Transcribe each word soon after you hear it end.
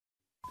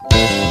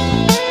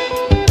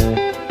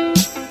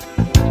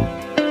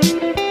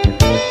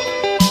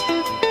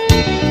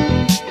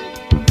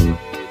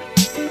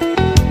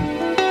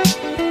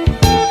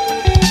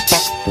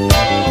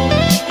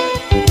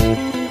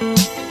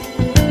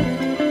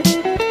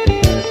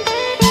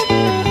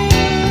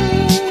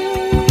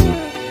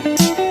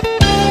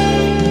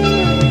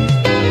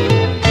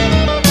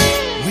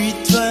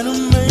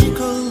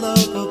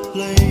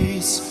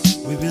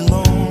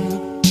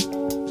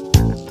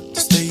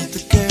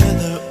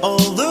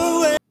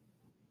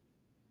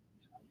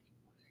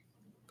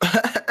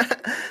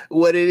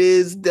What it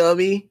is,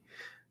 dummy.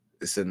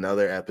 It's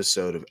another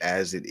episode of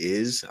As It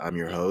Is. I'm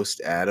your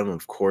host, Adam.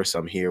 Of course,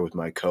 I'm here with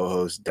my co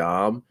host,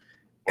 Dom.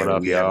 What And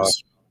up, we have a y'all?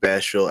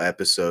 special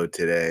episode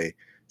today.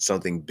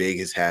 Something big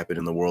has happened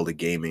in the world of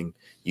gaming.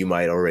 You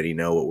might already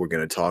know what we're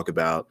going to talk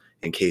about.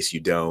 In case you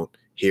don't,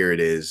 here it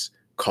is.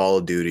 Call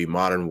of Duty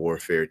Modern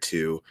Warfare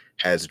 2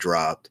 has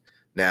dropped.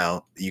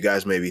 Now, you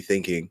guys may be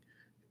thinking,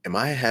 am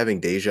I having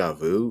deja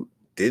vu?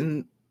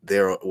 Didn't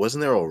there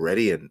wasn't there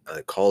already a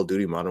Call of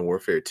Duty Modern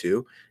Warfare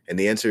 2? And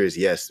the answer is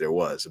yes, there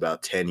was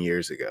about 10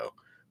 years ago.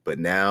 But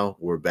now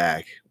we're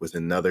back with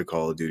another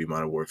Call of Duty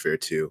Modern Warfare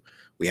 2.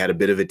 We had a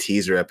bit of a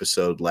teaser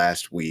episode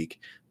last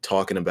week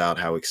talking about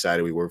how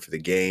excited we were for the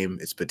game,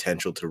 its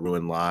potential to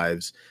ruin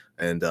lives,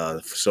 and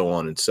so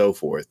on and so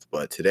forth.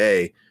 But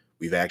today,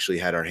 we've actually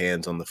had our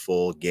hands on the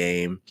full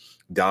game.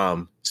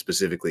 Dom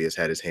specifically has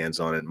had his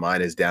hands on it.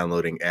 Mine is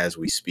downloading as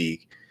we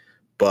speak.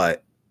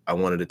 But I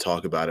wanted to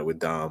talk about it with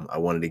Dom. I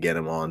wanted to get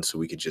him on so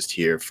we could just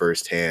hear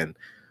firsthand,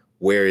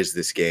 where is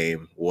this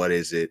game? What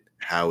is it?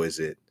 How is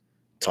it?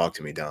 Talk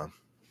to me, Dom.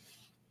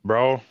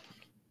 Bro,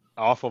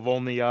 off of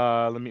only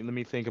let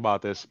me think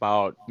about this.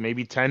 About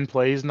maybe 10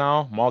 plays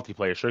now.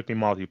 Multiplayer, strictly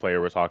multiplayer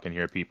we're talking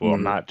here, people. I'm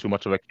Mm-hmm. not too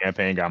much of a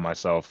campaign guy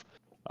myself.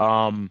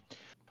 Um,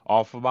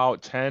 Off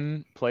about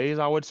 10 plays,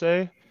 I would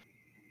say.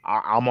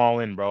 I'm all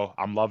in, bro.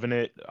 I'm loving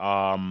it.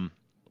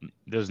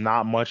 There's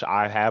not much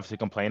I have to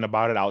complain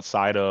about it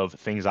outside of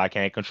things I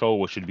can't control,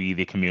 which should be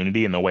the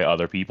community and the way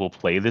other people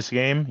play this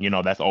game.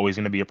 That's always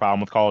going to be a problem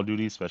with Call of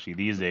Duty, especially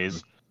these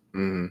days.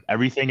 Mm-hmm.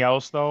 Everything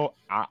else though,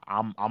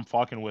 I'm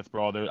fucking with,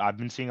 bro. I've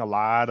been seeing a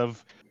lot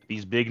of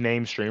these big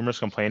name streamers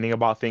complaining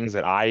about things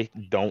that I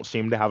don't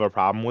seem to have a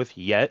problem with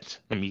yet.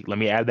 Let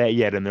me add that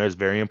yet in there is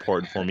very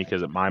important for me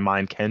because my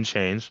mind can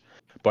change.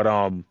 But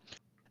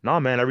no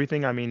man,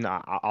 everything.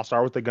 I'll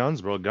start with the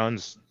guns, bro.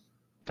 Guns,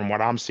 from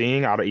what I'm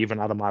seeing out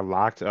of my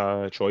locked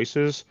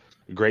choices,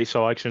 great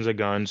selections of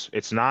guns.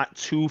 It's not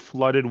too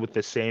flooded with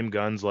the same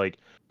guns like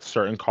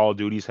certain Call of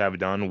Duties have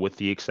done, with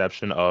the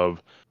exception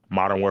of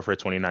Modern Warfare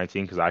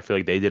 2019, because I feel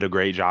like they did a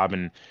great job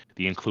in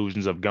the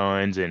inclusions of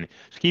guns and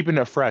just keeping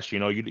it fresh. You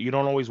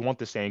don't always want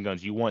the same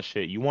guns. You want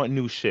shit. You want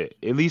new shit.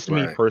 At least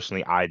me Right.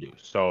 personally, I do.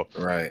 So,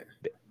 Right.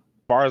 as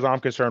far as I'm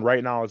concerned,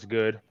 right now it's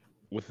good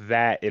with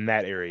that in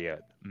that area.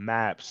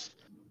 Maps.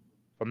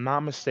 If I'm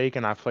not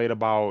mistaken, I played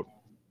about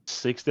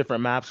six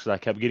different maps because I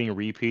kept getting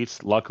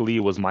repeats. Luckily,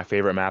 it was my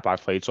favorite map I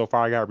played so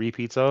far. I got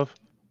repeats of.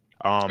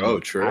 Oh, I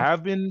true.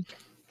 have been,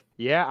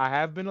 yeah, I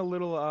have been a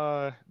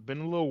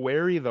little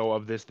wary though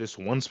of this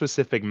one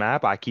specific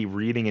map I keep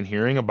reading and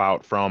hearing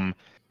about from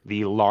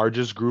the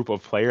largest group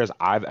of players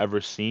I've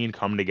ever seen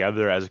come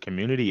together as a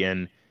community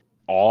and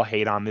all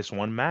hate on this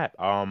one map.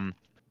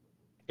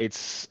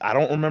 I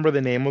don't remember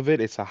the name of it.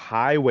 It's a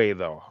highway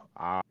though.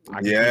 I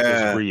can keep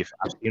this Yeah. brief.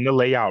 I've seen the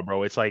layout,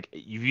 bro. It's like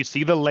if you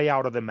see the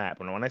layout of the map,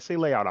 and when I say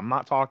layout, I'm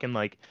not talking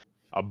like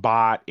a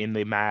bot in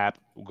the map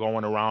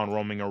going around,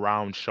 roaming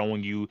around,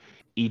 showing you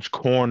each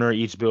corner,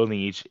 each building,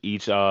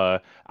 each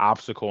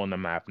obstacle in the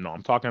map. No,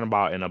 I'm talking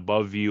about an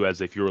above view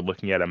as if you were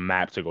looking at a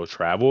map to go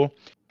travel.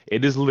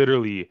 It is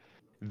literally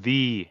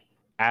the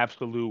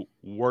absolute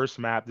worst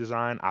map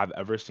design I've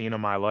ever seen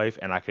in my life,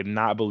 and I could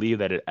not believe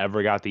that it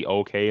ever got the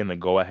okay and the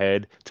go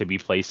ahead to be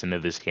placed into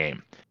this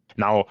game.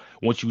 Now,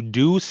 once you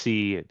do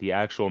see the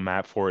actual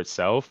map for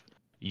itself,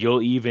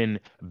 you'll even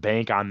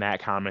bank on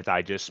that comment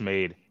I just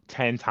made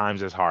 10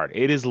 times as hard.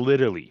 It is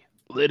literally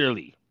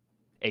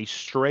a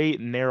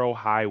straight, narrow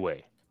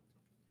highway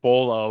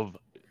full of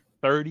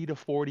 30 to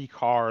 40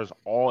 cars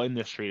all in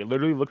the street. It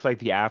literally looks like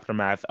the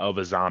aftermath of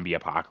a zombie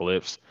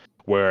apocalypse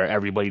where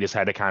everybody just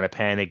had to kind of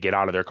panic, get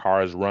out of their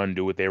cars, run,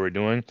 do what they were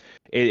doing.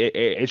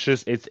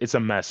 It's a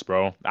mess,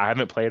 bro. I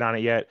haven't played on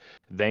it yet.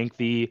 Thank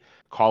the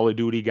Call of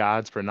Duty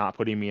gods for not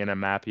putting me in a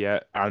map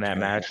yet on that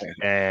match.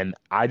 And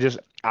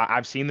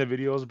I've seen the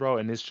videos, bro,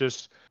 and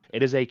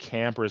it is a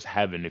camper's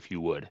heaven, if you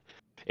would.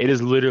 It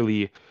is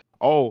literally,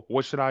 oh,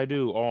 what should I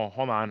do? Oh,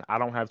 hold on. I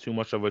don't have too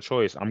much of a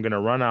choice. I'm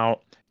gonna run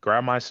out,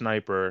 grab my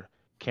sniper,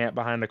 camp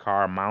behind the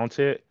car, mount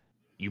it.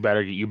 You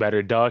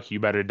better duck, you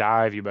better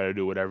dive, you better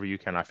do whatever you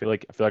can. I feel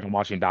like I'm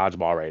watching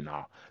dodgeball right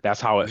now. That's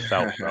how it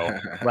felt, bro.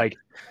 Like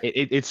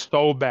it's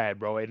so bad,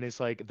 bro. And it's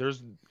like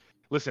there's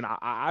listen,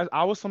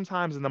 I was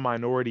sometimes in the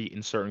minority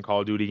in certain Call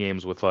of Duty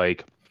games with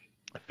like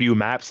a few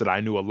maps that I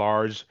knew a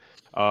large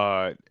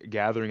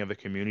gathering of the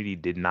community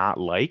did not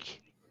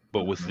like.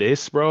 But with Mhm.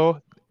 this,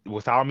 bro,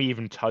 without me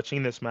even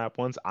touching this map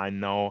once, I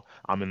know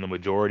I'm in the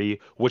majority,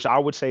 which I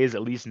would say is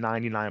at least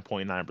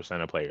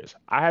 99.9% of players.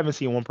 I haven't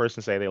seen one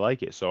person say they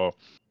like it. So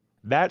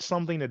that's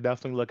something to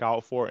definitely look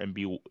out for and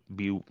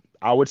be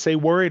I would say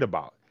worried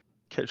about.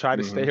 Try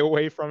to stay Mhm.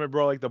 away from it,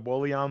 bro. Like the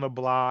bully on the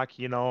block,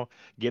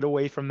 get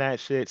away from that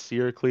shit,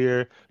 steer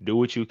clear, do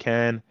what you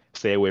can,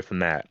 stay away from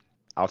that.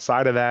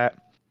 Outside of that,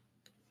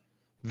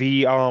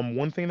 the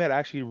one thing that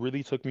actually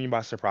really took me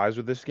by surprise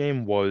with this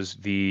game was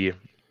the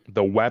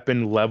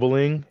weapon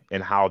leveling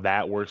and how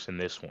that works in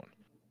this one.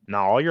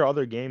 Now, all your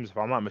other games, if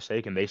I'm not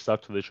mistaken, they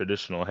stuck to the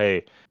traditional,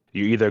 hey,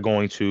 you're either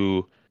going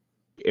to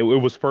it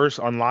was first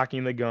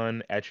unlocking the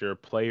gun at your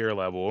player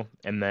level,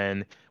 and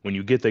then when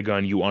you get the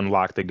gun, you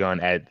unlock the gun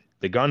at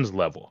the gun's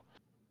level.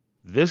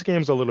 This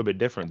game's a little bit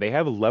different. They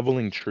have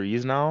leveling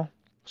trees now.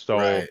 So,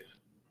 Right.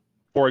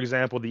 for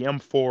example, the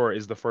M4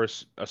 is the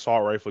first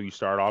assault rifle you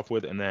start off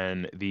with, and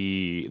then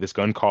this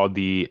gun called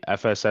the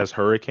FSS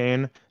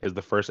Hurricane is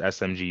the first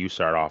SMG you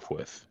start off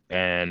with.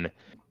 And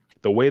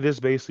the way this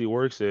basically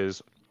works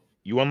is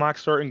you unlock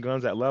certain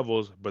guns at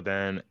levels, but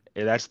then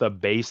that's the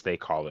base they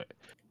call it.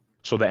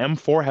 So the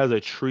M4 has a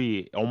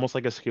tree, almost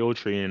like a skill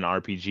tree in an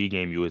RPG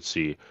game you would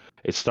see.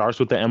 It starts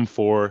with the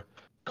M4,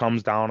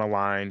 comes down a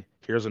line.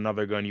 Here's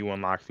another gun you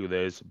unlock through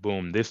this.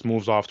 Boom. This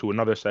moves off to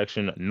another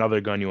section,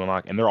 another gun you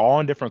unlock. And they're all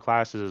in different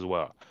classes as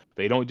well.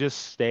 They don't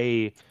just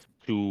stay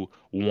to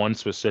one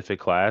specific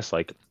class.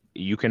 Like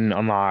you can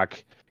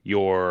unlock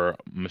your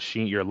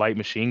light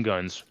machine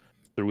guns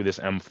through this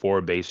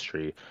M4 base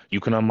tree. You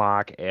can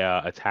unlock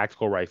a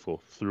tactical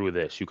rifle through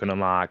this. You can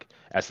unlock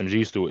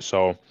SMGs through it.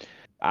 So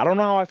I don't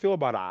know how I feel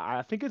about it.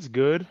 I think it's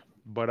good,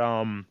 but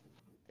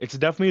it's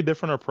definitely a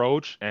different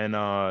approach, and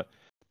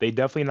they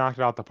definitely knocked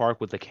it out the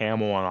park with the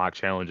camo unlock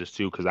challenges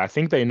too, because I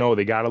think they know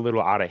they got a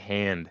little out of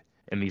hand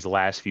in these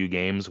last few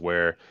games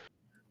where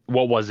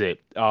what was it?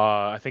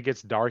 I think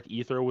it's Dark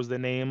Ether was the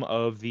name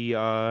of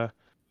the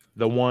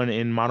one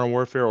in Modern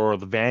Warfare or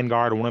the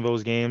Vanguard, one of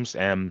those games,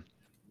 and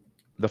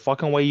the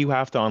fucking way you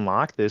have to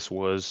unlock this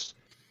was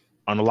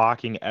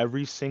unlocking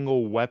every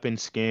single weapon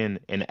skin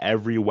in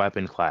every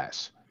weapon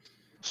class.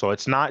 So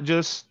it's not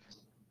just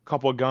a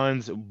couple of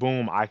guns,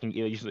 boom, I can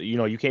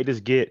you can't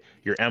just get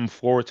your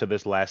M4 to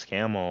this last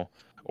camo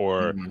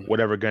or Mhm.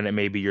 whatever gun it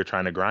may be you're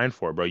trying to grind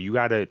for, bro. You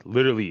gotta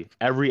literally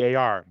every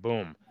AR,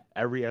 boom,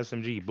 every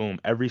SMG, boom,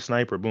 every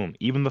sniper, boom,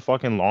 even the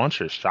fucking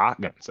launchers,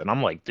 shotguns. And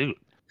I'm like, dude,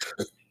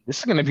 this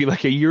is gonna be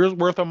like a year's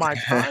worth of my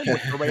time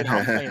with the rate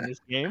I'm playing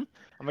this game.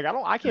 I'm like,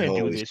 I can't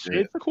do Holy this shit.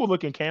 shit. It's a cool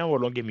looking camo,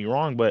 don't get me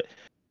wrong, but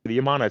the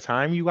amount of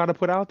time you got to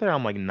put out there,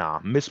 I'm like, nah,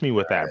 miss me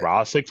with that, Right. bro.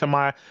 I'll stick to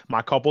my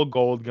couple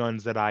gold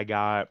guns that I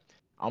got.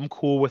 I'm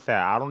cool with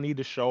that. I don't need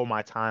to show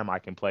my time I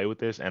can play with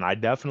this, and I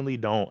definitely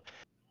don't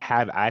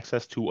have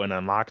access to an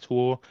unlock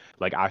tool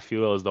like I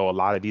feel as though a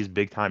lot of these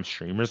big time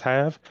streamers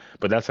have.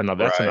 But that's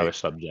another Right.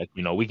 subject.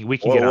 We can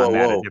Whoa, get whoa, on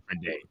that a whoa.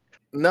 different day.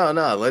 No,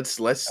 no. Let's.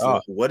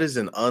 Uh, What is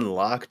an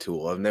unlock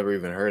tool? I've never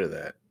even heard of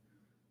that.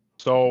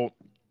 so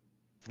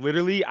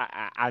literally,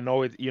 I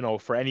know it,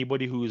 for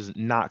anybody who's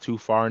not too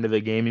far into the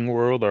gaming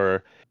world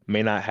or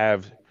may not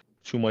have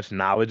too much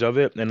knowledge of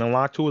it, an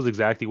unlock tool is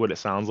exactly what it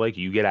sounds like.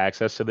 You get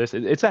access to this.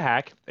 It's a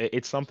hack.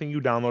 It's something you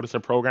download. It's a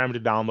program to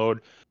download.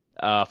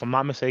 If I'm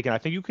not mistaken, I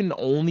think you can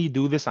only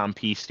do this on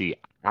PC.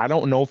 I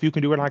don't know if you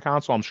can do it on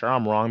console. I'm sure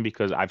I'm wrong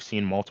because I've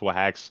seen multiple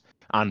hacks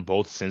on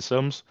both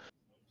systems.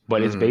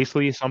 But it's Hmm.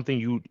 basically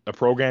a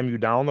program you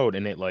download,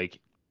 and it like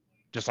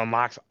just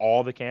unlocks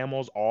all the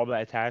camos, all the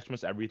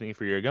attachments, everything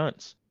for your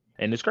guns.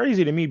 And it's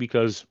crazy to me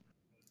because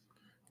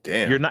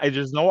you're Damn. not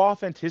there's no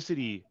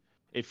authenticity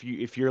if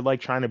you're like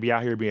trying to be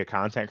out here being a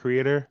content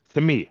creator.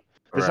 To me,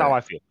 this is how Right.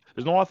 I feel.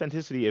 There's no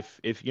authenticity if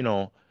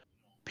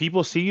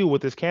people see you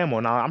with this camo.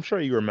 Now, I'm sure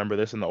you remember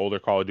this in the older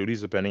Call of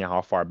Duties, depending on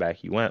how far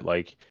back you went.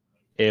 Like,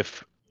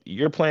 if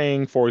you're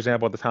playing, for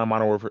example, at the time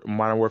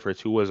Modern Warfare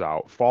 2 was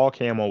out, fall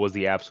camo was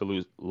the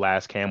absolute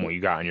last camo you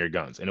got on your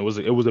guns, and it was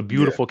a Yeah.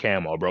 beautiful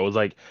camo, bro.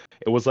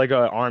 It was like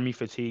a army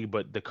fatigue,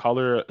 but the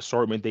color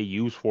assortment they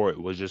used for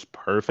it was just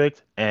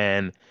perfect,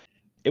 and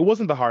it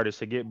wasn't the hardest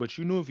to get. But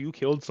you knew if you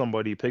killed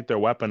somebody, picked their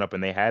weapon up,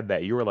 and they had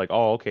that, you were like,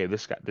 oh, okay,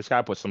 this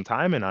guy put some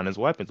time in on his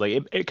weapons.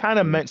 Like it kind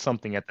of meant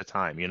something at the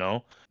time.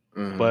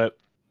 Mm-hmm. But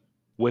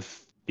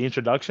with the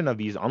introduction of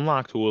these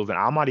unlock tools, and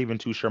I'm not even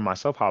too sure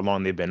myself how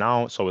long they've been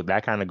out, so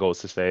that kind of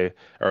goes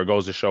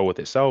to show with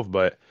itself.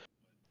 But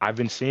I've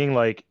been seeing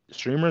like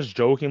streamers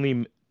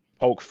jokingly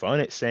poke fun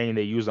at saying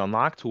they use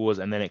unlock tools,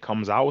 and then it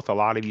comes out with a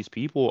lot of these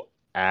people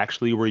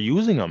actually were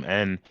using them.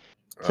 And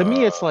to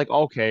me, it's like,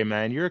 okay,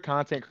 man, you're a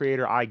content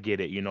creator. I get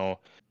it.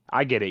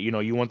 I get it.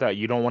 You want that.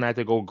 You don't want to have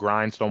to go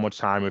grind so much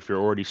time if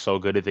you're already so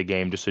good at the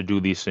game just to do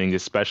these things,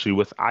 especially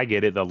with, I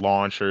get it, the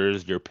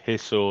launchers, your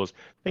pistols,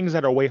 things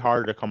that are way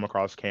harder to come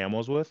across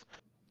camos with.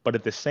 But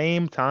at the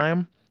same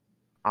time,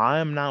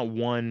 I'm not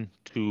one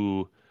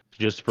to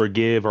just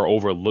forgive or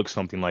overlook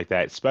something like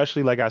that.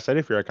 Especially like I said,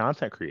 if you're a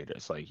content creator,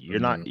 it's like you're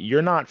not Mm-hmm.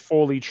 you're not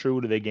fully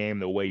true to the game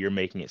the way you're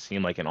making it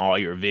seem like in all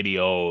your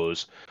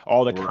videos,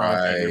 all the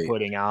content you're Right.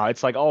 putting out.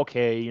 It's like,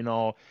 okay.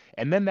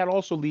 And then that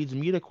also leads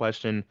me to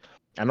question.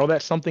 I know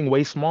that's something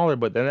way smaller,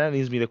 but then that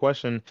leads me to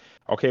question,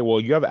 okay, well,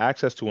 you have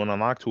access to an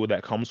unlock tool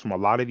that comes from a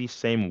lot of these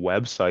same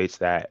websites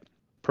that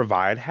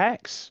provide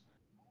hacks.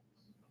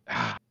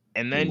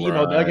 And then,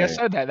 like I Right.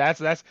 said,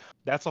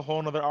 that's a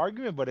whole nother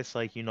argument. But it's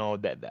like,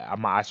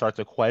 I start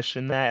to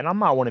question that, and I'm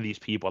not one of these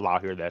people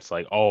out here that's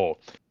like, oh,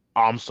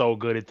 I'm so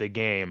good at the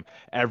game.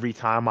 Every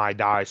time I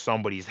die,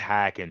 somebody's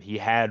hacking. He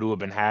had to have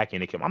been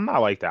hacking to kill. I'm not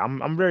like that.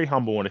 I'm very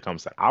humble when it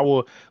comes to that. I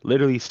will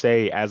literally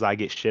say as I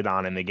get shit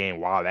on in the game,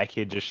 wow, that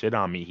kid just shit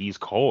on me. He's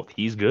cold.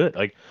 He's good.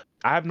 Like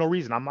I have no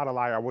reason. I'm not a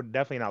liar. I would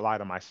definitely not lie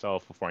to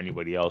myself before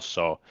anybody else.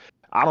 So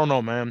I don't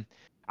know, man.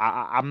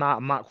 I'm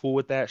not cool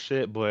with that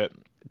shit, but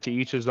to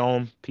each his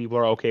own. People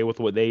are okay with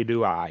what they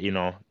do.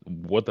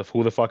 Who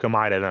the fuck am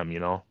I to them, you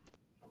know?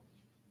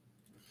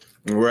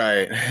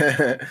 Right.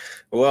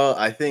 Well,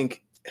 I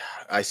think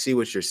I see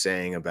what you're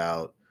saying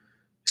about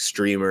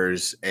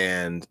streamers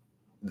and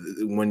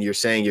when you're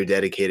saying you're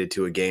dedicated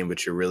to a game,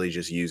 but you're really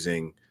just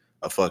using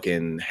a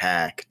fucking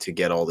hack to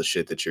get all the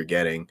shit that you're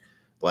getting.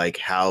 Like,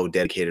 how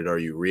dedicated are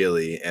you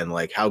really? And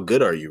like, how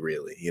good are you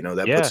really? You know,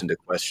 that puts Yeah. into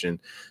question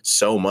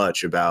so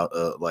much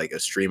about like a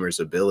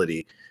streamer's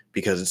ability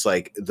because it's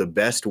like the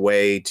best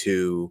way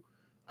to,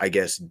 I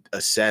guess,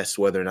 assess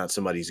whether or not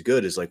somebody's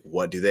good is like,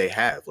 what do they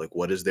have? Like,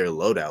 what does their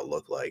loadout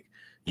look like?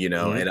 You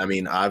know, Hmm. and I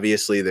mean,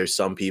 obviously, there's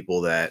some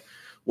people that,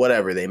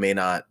 whatever, they may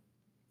not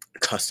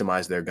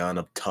customize their gun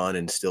a ton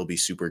and still be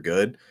super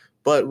good.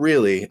 But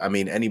really, I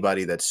mean,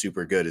 anybody that's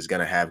super good is going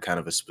to have kind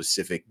of a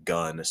specific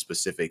gun, a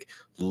specific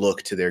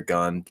look to their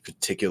gun,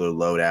 particular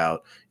loadout.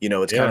 You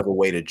know, it's kind Yeah. of a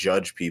way to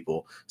judge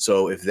people.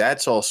 So if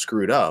that's all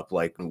screwed up,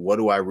 like, what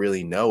do I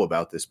really know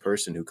about this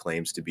person who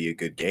claims to be a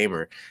good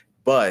gamer?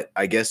 But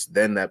I guess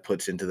then that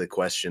puts into the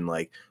question,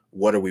 like,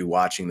 what are we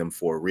watching them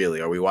for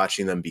really? Are we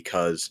watching them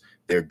because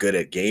they're good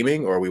at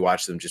gaming, or are we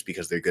watch them just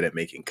because they're good at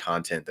making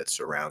content that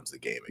surrounds the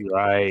gaming?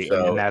 Right. And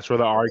So that's where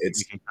the argument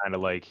it's can kind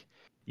of like,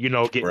 get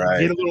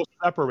right. a little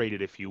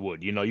separated, if you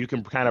would. You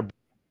can kind of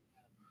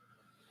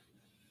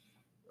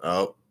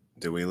Oh,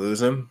 did we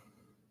lose him?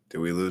 Did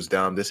we lose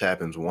Dom? This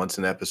happens once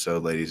an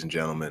episode, ladies and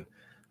gentlemen.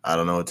 I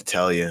don't know what to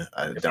tell you.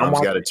 if I'm Dom's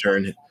got to watching.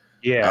 turn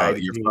Yeah,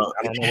 your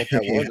I don't know what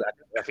that was.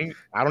 I think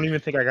I don't even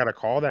think I got a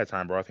call that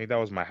time, bro. I think that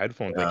was my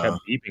headphones. They kept uh,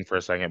 beeping for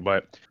a second,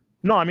 but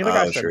no, I mean, like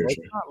I oh, said, sure, bro,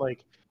 sure.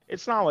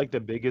 it's not like the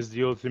biggest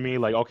deal to me.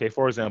 Like, okay,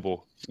 for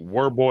example,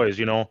 we're boys,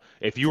 you know.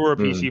 If you were a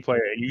Mhm. PC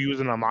player and you use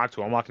an unlock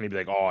tool, I'm not gonna be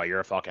like, oh,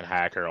 you're a fucking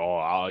hacker.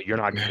 Oh, you're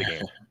not good at the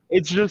game.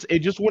 It's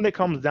just when it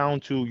comes down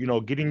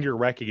to getting your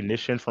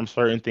recognition from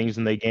certain things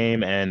in the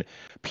game and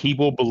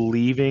people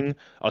believing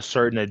a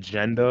certain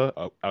agenda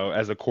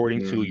as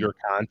according to Mhm. your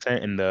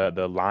content and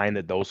the line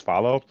that those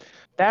follow.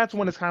 That's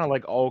when it's kind of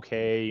like,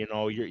 okay,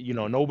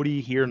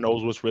 nobody here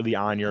knows what's really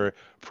on your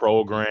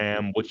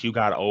program, what you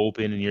got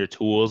open and your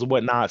tools and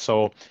whatnot.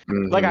 So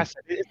like I Mhm.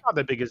 said, it's not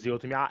the biggest deal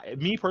to me.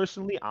 Me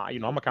personally,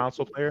 I'm a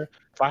console player.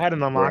 If I had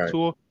an unlock Right,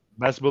 tool,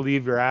 best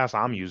believe your ass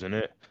I'm using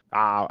it.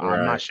 I'm not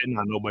right. shitting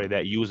on nobody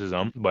that uses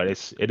them, but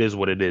it is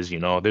what it is.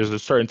 There's a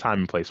certain time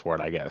and place for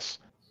it, I guess.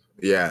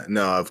 Yeah,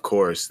 no, of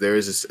course. There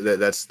is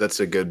that's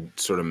a good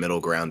sort of middle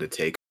ground to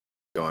take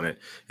on it,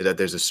 is that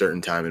there's a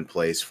certain time and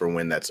place for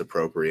when that's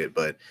appropriate.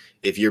 But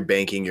if you're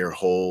banking your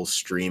whole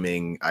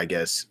streaming, I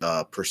guess,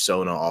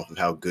 persona off of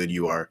how good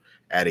you are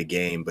at a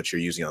game, but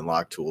you're using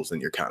unlock tools,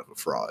 then you're kind of a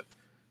fraud.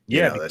 You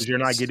Yeah, know, because that's you're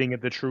not just getting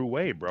it the true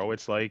way, bro.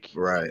 It's like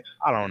right.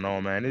 I don't know,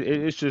 man.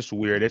 It's just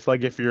weird. It's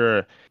like if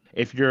you're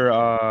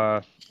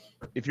uh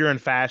if you're in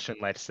fashion,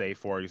 let's say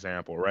for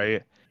example,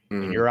 right?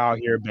 And Mhm. you're out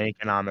here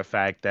banking on the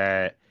fact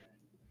that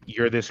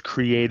you're this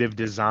creative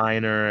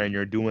designer and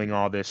you're doing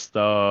all this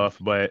stuff,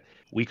 but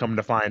we come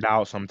to find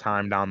out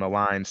sometime down the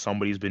line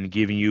somebody's been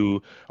giving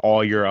you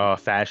all your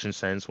fashion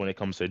sense when it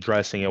comes to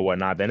dressing and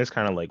whatnot. Then it's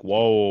kind of like,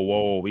 whoa,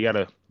 whoa, we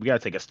gotta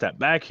take a step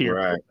back here for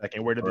Right, a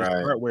second. Where did this right.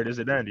 start? Where does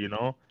it end? You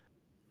know?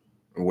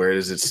 Where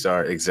does it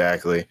start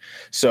exactly?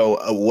 So,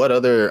 what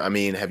other? I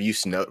mean, have you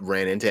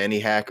ran into any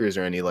hackers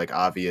or any like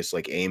obvious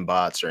like aim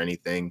bots or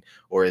anything,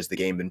 or has the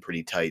game been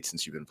pretty tight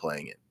since you've been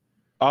playing it?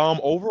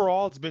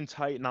 Overall, it's been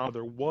tight. Now,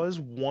 there was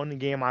one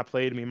game I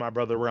played. Me and my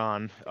brother were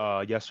on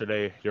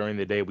yesterday during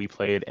the day we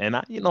played, and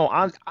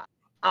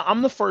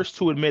I'm the first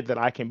to admit that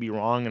I can be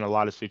wrong in a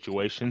lot of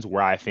situations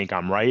where I think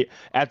I'm right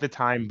at the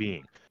time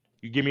being.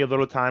 You give me a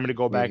little time to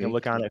go back and Hmm.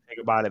 look on it,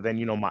 think about it, then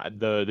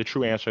the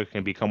true answer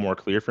can become more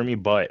clear for me.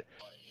 But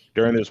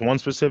during this one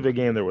specific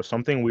game, there was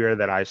something weird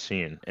that I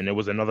seen, and it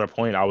was another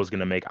point I was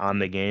gonna make on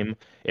the game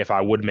if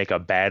I would make a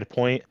bad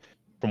point.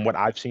 From what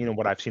I've seen and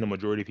what I've seen a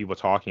majority of people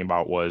talking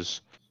about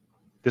was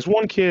this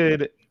one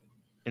kid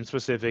in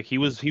specific, he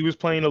was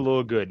playing a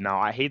little good. Now,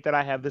 I hate that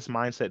I have this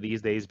mindset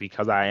these days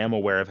because I am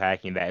aware of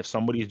hacking that if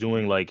somebody's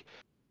doing like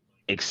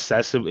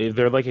if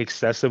they're like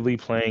excessively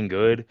playing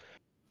good,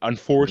 Hmm.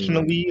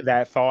 unfortunately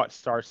that thought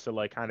starts to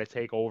like kind of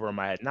take over in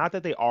my head. Not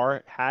that they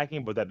are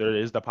hacking, but that there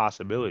is the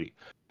possibility.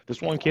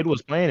 This one kid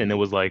was playing and it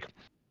was like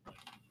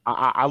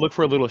I look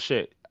for a little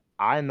shit.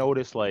 I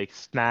notice like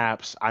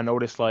snaps. I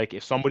notice like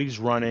if somebody's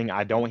running,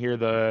 I don't hear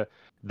the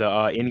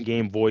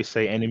in-game voice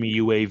say enemy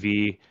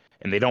UAV,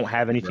 and they don't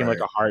have anything like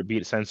Right. a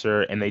heartbeat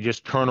sensor, and they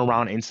just turn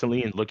around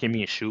instantly and look at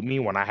me and shoot me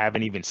when I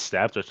haven't even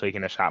stepped or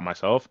taken a shot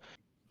myself.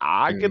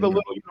 I get a Hmm.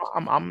 little,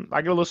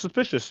 I get a little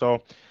suspicious.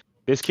 So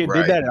this kid did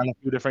Right. that on a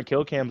few different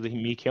kill cams of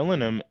me killing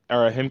him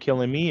or him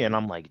killing me, and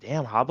I'm like,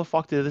 damn, how the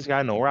fuck did this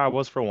guy know where I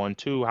was for one,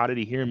 two? How did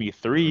he hear me?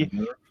 Three,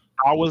 Hmm.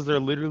 how was there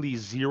literally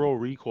zero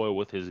recoil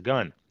with his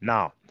gun?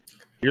 Now,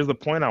 here's the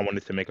point I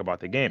wanted to make about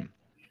the game.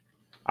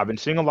 I've been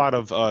seeing a lot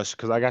of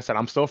because like I said,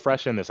 I'm still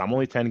fresh in this. I'm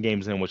only 10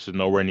 games in, which is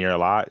nowhere near a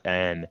lot,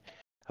 and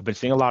I've been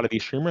seeing a lot of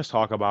these streamers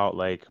talk about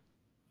like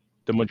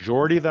the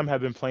majority of them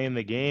have been playing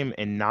the game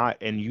and not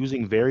and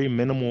using very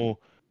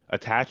minimal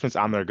attachments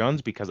on their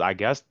guns, because I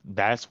guess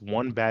that's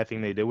one bad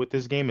thing they did with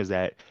this game is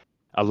that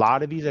a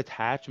lot of these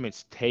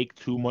attachments take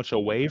too much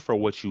away for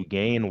what you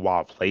gain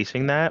while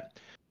placing that.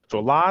 So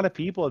a lot of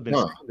people have been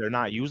Huh. saying they're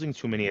not using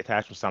too many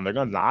attachments on their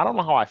guns. Now, I don't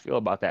know how I feel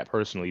about that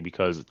personally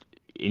because,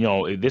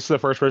 this is a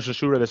first-person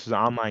shooter. This is an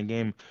online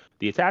game.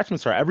 The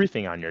attachments are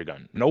everything on your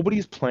gun.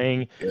 Nobody's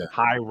playing Yeah.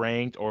 high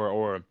ranked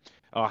or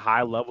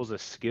high levels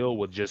of skill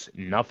with just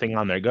nothing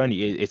on their gun.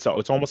 It's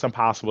almost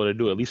impossible to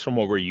do, at least from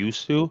what we're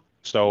used to.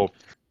 So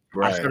I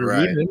Right. started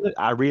Right. reading into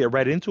it.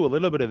 Read into a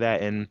little bit of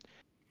that, and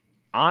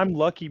I'm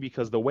lucky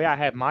because the way I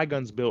have my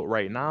guns built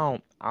right now,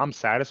 I'm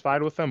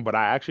satisfied with them. But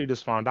I actually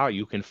just found out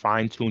you can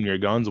fine tune your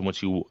guns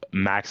once you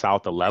max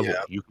out the level.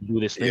 Yeah. You can do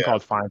this thing Yeah.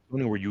 called fine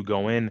tuning where you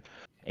go in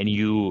and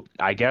you,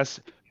 I guess,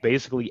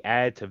 basically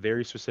add to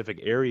very specific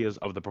areas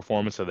of the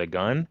performance of the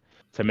gun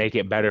to make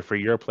it better for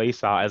your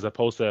playstyle, as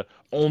opposed to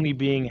only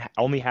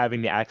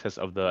having the access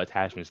of the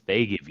attachments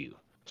they give you.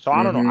 So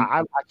I don't know. Mm-hmm.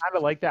 I kind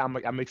of like that.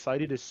 I'm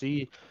excited to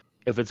see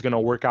if it's gonna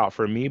work out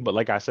for me. But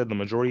like I said, the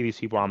majority of these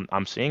people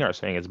I'm seeing are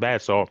saying it's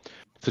bad. So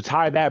to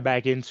tie that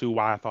back into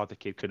why I thought the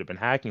kid could have been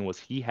hacking was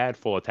he had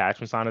full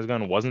attachments on his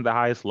gun, wasn't the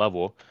highest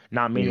level,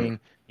 not Mm. meaning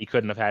he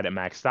couldn't have had it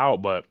maxed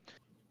out, but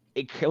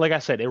like I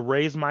said, it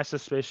raised my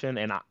suspicion,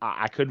 and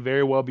I could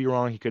very well be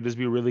wrong. He could just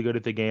be really good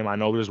at the game. I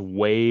know there's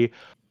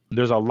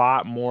a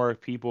lot more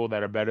people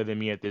that are better than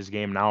me at this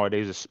game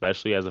nowadays,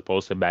 especially as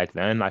opposed to back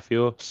then, I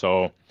feel.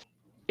 So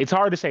it's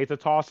hard to say. It's a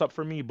toss up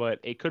for me, but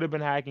it could have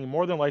been hacking.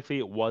 More than likely,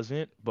 it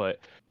wasn't.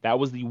 But that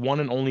was the one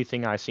and only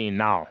thing I seen.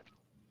 Now,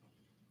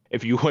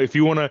 if you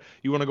wanna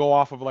go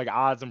off of like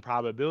odds and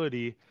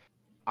probability,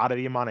 out of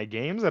the amount of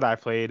games that I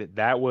played,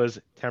 that was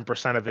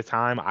 10% of the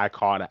time I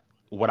caught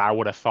what I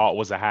would have thought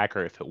was a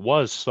hacker if it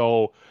was.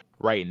 So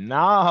right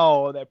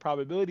now, that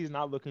probability is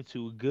not looking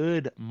too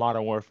good,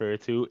 Modern Warfare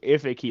 2,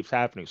 if it keeps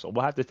happening. So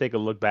we'll have to take a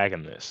look back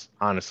in this,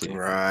 honestly.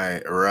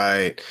 Right,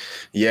 right.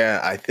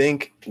 Yeah, I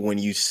think when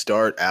you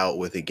start out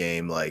with a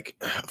game, like,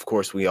 of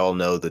course, we all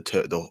know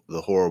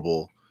the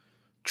horrible,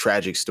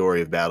 tragic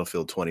story of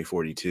Battlefield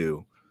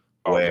 2042,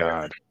 Oh where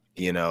God.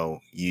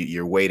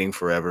 you're waiting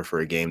forever for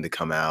a game to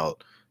come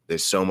out.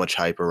 There's so much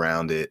hype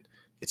around it.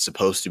 It's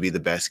supposed to be the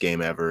best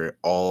game ever.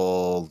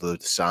 All the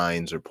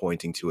signs are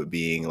pointing to it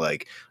being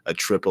like a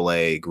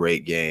AAA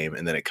great game,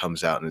 and then it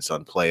comes out and it's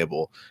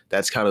unplayable.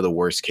 That's kind of the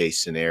worst case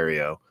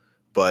scenario.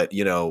 But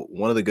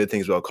one of the good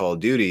things about Call of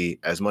Duty,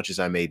 as much as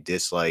I may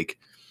dislike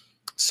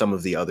some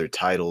of the other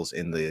titles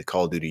in the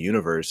Call of Duty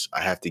universe,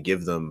 I have to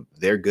give them,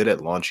 they're good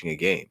at launching a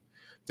game.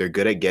 They're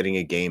good at getting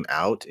a game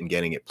out and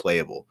getting it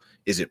playable.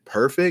 Is it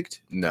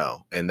perfect?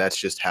 No. And that's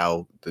just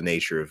how the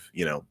nature of,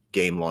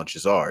 game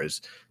launches are,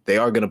 is they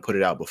are going to put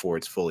it out before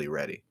it's fully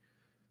ready.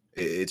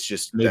 It's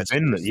just, They've that's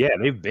been just, yeah,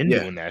 they've been yeah.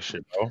 doing that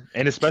shit, bro.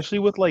 And especially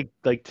with like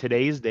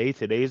today's day,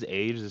 today's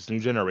age, this new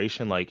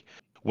generation, like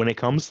when it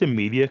comes to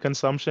media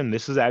consumption,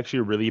 this is actually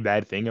a really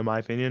bad thing in my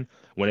opinion.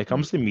 When it Mm,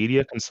 comes to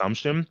media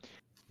consumption,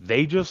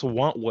 they just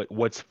want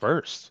what's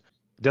first.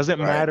 Doesn't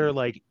right. matter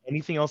like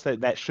anything else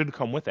that should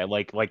come with that,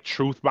 like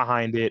truth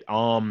behind it,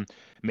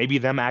 maybe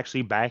them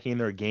actually backing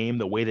their game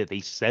the way that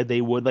they said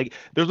they would. Like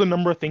there's a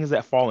number of things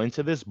that fall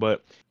into this,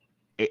 but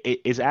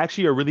it's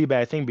actually a really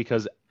bad thing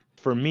because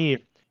for me,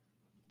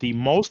 the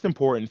most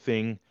important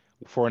thing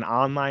for an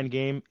online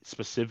game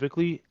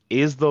specifically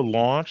is the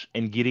launch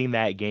and getting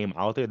that game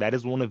out there. That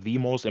is one of the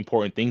most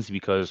important things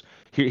because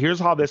here's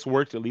how this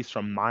works, at least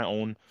from my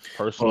own Hold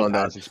personal on,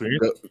 Don. past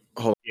experience.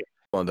 Go- Hold Yeah.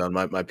 on, Don.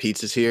 My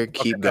pizza's here. Okay,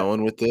 Keep bet.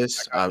 going with I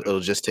this. got you. It'll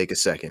just take a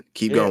second.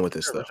 Keep Yeah, going with for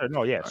this, sure, though. for sure.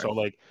 No, yeah. All So right.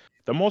 like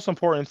the most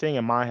important thing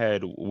in my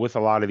head with a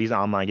lot of these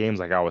online games,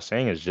 like I was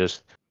saying, is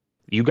just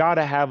you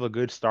gotta have a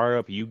good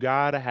startup. You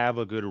gotta have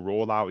a good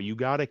rollout. You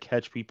gotta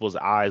catch people's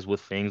eyes with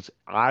things.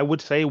 I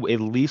would say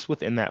at least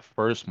within that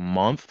first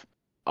month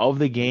of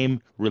the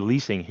game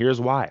releasing. Here's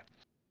why.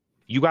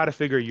 You gotta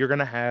figure you're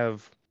gonna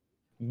have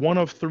one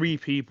of three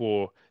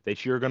people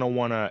that you're gonna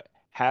wanna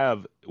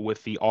have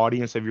with the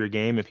audience of your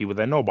game and people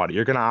that know about it.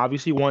 You're gonna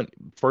obviously want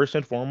first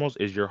and foremost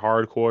is your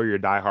hardcore, your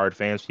diehard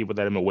fans, people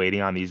that have been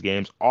waiting on these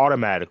games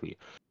automatically.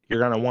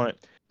 You're gonna want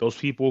those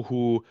people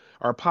who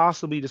are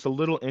possibly just a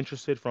little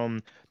interested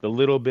from the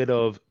little bit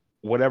of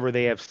whatever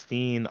they have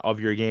seen of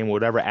your game,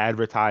 whatever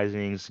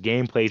advertisings,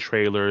 gameplay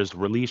trailers,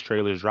 release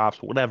trailers, drops,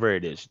 whatever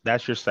it is.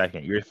 That's your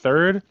second. Your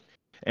third,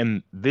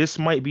 and this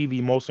might be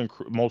the most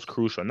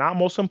crucial, not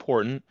most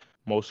important,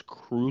 most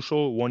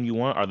crucial one you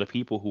want are the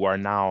people who are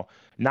not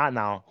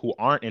now, who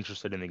aren't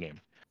interested in the game.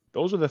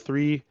 Those are the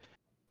three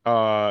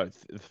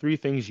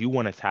things you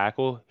want to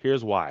tackle.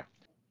 Here's why.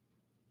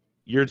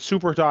 Your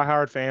super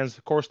diehard fans,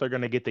 of course, they're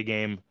gonna get the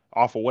game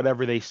off of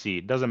whatever they see.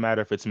 It doesn't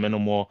matter if it's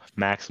minimal,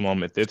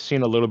 maximum. If they've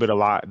seen a little bit, a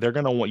lot, you're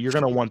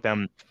gonna want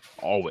them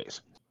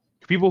always.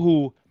 People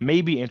who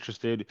may be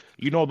interested,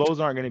 those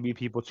aren't going to be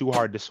people too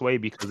hard to sway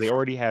because they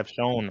already have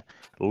shown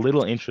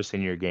little interest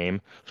in your game.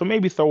 So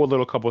maybe throw a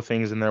little couple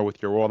things in there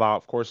with your rollout.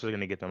 Of course, they're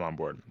going to get them on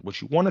board. What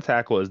you want to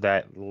tackle is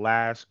that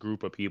last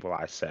group of people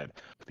I said,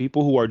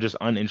 people who are just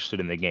uninterested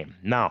in the game.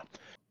 Now,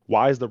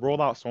 why is the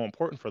rollout so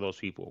important for those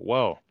people?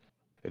 Well,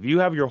 if you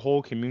have your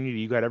whole community,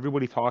 you got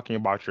everybody talking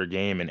about your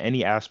game and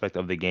any aspect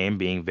of the game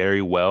being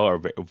very well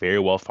or very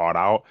well thought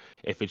out.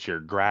 If it's your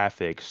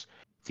graphics,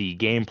 the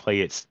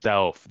gameplay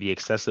itself, the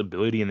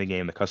accessibility in the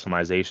game, the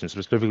customization,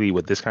 specifically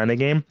with this kind of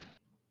game,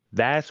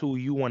 that's who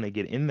you want to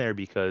get in there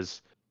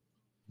because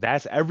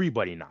that's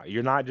everybody now.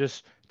 You're not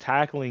just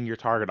tackling your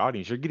target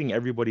audience. You're getting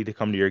everybody to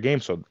come to your game.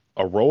 So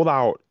a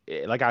rollout,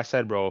 like I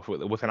said, bro,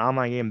 with an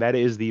online game, that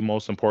is the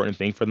most important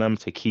thing for them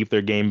to keep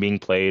their game being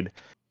played,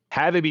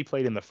 have it be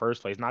played in the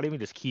first place. Not even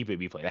just keep it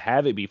be played,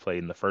 have it be played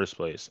in the first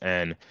place.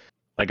 And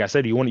like I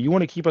said, you want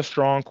to keep a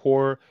strong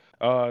core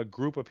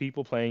group of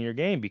people playing your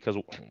game because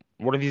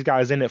what are these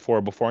guys in it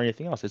for before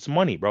anything else? It's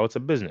money, bro. It's a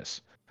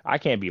business. I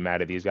can't be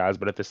mad at these guys,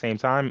 but at the same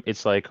time,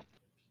 it's like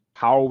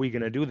how are we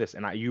going to do this?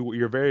 And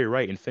you're very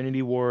right.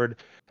 Infinity Ward,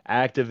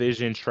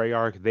 Activision,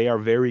 Treyarch, they are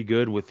very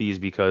good with these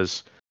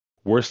because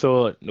we're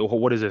still,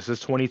 what is this?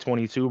 It's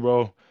 2022,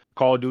 bro.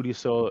 Call of Duty is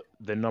still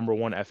the number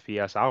one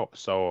FPS out.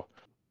 So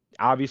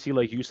obviously,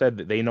 like you said,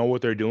 they know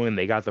what they're doing.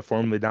 They got the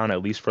formula down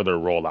at least for their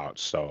rollouts.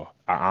 So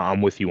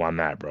I'm with you on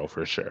that, bro,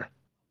 for sure.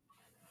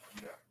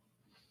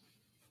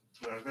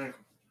 Yeah.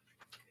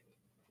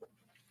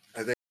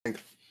 I think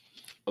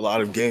a lot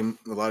of game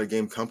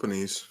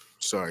companies.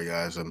 Sorry,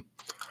 guys, I'm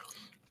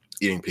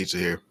eating pizza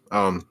here.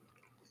 A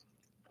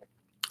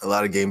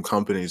lot of game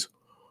companies,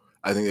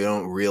 I think they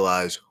don't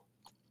realize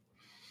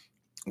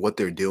what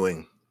they're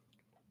doing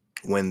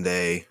when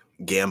they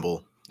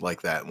gamble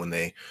like that, when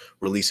they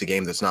release a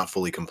game that's not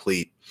fully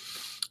complete,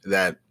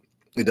 that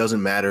it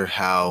doesn't matter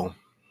how,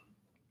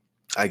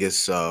 I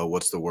guess,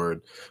 what's the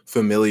word,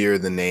 familiar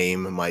the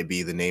name might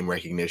be, the name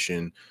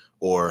recognition,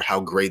 or how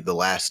great the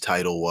last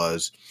title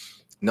was.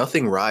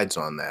 Nothing rides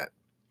on that.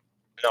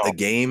 No. A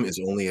game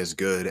is only as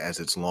good as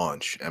its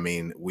launch. I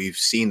mean, we've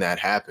seen that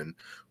happen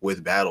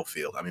with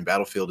Battlefield. I mean,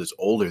 Battlefield is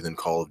older than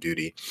Call of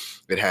Duty.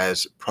 It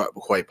has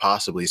quite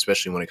possibly,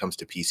 especially when it comes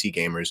to PC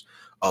gamers,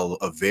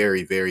 a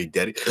very, very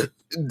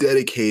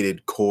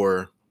dedicated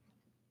core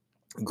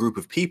group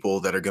of people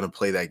that are going to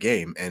play that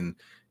game. And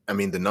I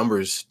mean, the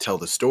numbers tell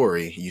the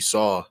story. You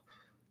saw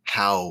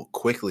how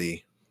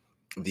quickly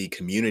the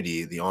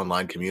community, the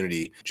online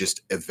community,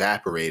 just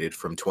evaporated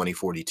from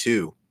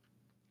 2042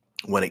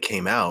 when it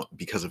came out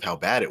because of how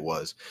bad it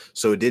was.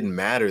 So it didn't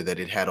matter that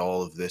it had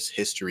all of this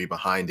history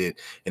behind it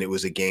and it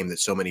was a game that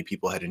so many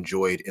people had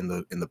enjoyed in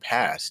the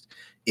past.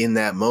 In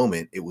that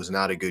moment, it was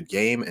not a good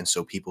game, and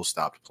so people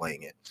stopped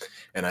playing it.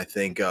 And I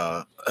think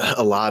a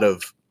lot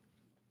of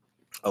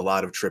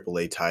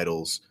AAA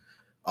titles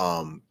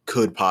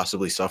could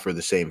possibly suffer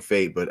the same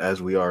fate. But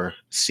as we are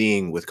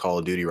seeing with Call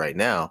of Duty right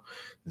now,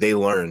 they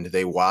learned,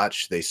 they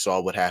watched, they saw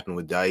what happened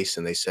with DICE,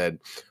 and they said,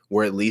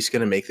 we're at least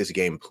going to make this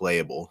game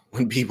playable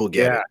when people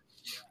get it.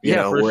 You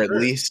know, for we're at sure.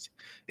 least,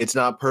 it's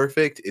not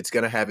perfect. It's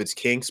going to have its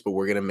kinks, but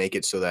we're going to make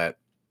it so that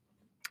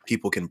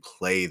people can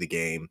play the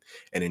game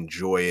and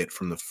enjoy it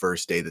from the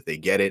first day that they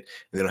get it.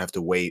 And they don't have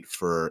to wait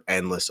for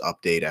endless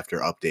update after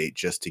update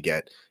just to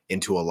get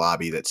into a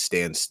lobby that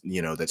stands,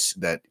 you know,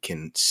 that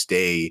can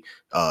stay,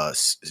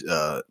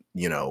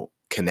 you know,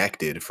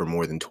 connected for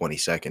more than 20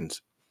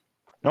 seconds.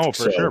 No,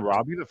 for sure, So, bro.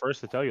 I'll be the first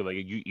to tell you, like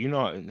you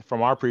know,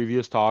 from our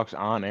previous talks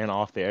on and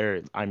off the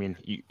air. I mean,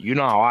 you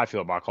know how I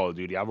feel about Call of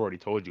Duty. I've already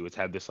told you it's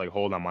had this like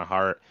hold on my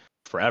heart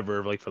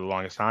forever, like for the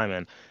longest time.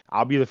 And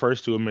I'll be the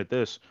first to admit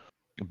this.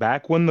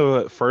 Back when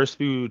the first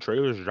few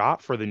trailers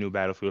dropped for the new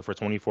Battlefield for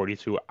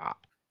 2042,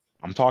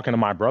 I'm talking to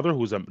my brother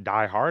who's a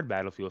die-hard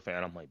Battlefield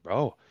fan. I'm like,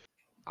 bro,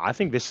 I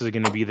think this is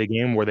going to be the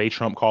game where they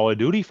trump Call of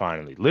Duty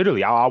finally.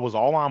 Literally, I was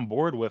all on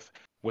board with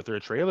their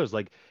trailers.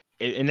 Like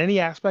in any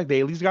aspect,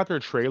 they at least got their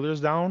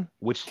trailers down,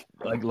 which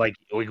like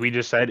we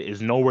just said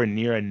is nowhere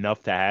near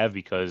enough to have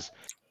because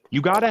you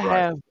got to right.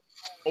 have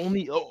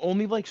only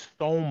like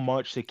so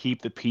much to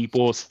keep the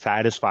people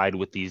satisfied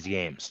with these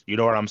games. You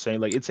know what I'm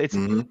saying? Like it's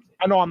Mm-hmm.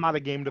 I know I'm not a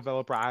game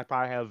developer. I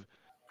probably have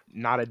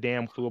not a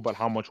damn clue about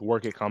how much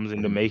work it comes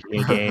into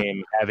making a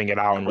game, having it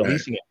out, and Right.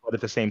 releasing it. But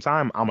at the same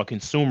time, I'm a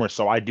consumer,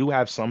 so I do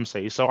have some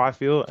say. So I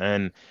feel,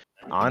 and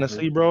Mm-hmm.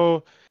 honestly,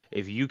 bro,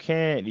 if you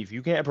can't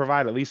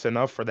provide at least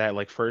enough for that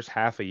like first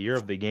half a year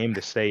of the game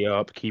to stay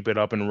up, keep it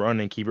up and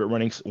running, keep it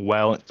running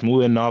well,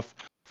 smooth enough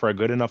for a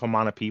good enough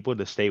amount of people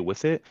to stay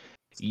with it,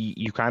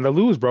 you kind of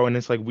lose, bro. And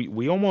it's like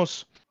we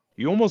almost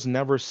you almost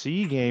never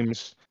see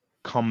games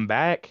come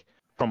back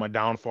from a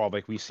downfall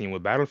like we've seen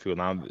with Battlefield.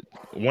 Now,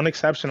 one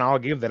exception I'll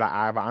give that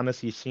I've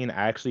honestly seen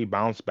actually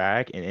bounce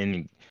back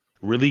and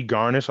really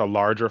garnish a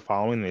larger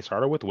following than they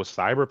started with was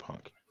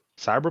Cyberpunk.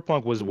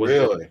 Cyberpunk was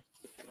Really?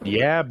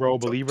 yeah, bro,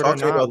 believe it or Talk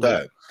to me not. about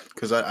Like, that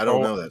because I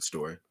don't so know that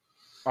story.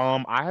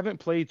 I haven't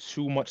played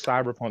too much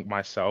Cyberpunk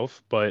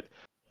myself, but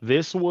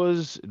this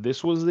was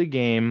the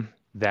game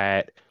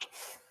that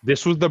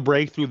this was the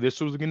breakthrough.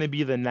 This was going to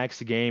be the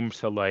next game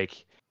to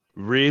like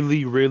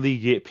really, really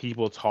get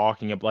people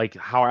talking about like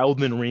how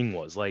Elden Ring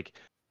was. Like,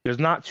 there's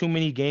not too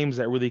many games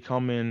that really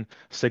come in,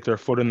 stick their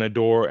foot in the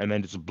door, and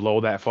then just blow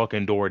that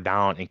fucking door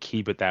down and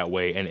keep it that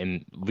way.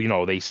 And you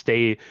know they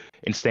stay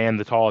and stand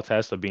the tall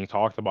test of being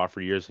talked about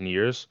for years and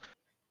years.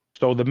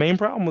 So the main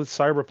problem with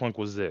Cyberpunk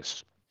was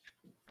this.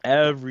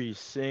 every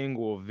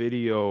single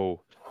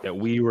video that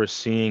we were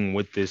seeing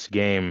with this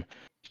game,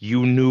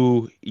 you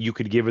knew you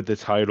could give it the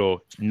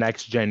title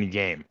next gen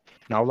game.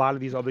 Now, a lot of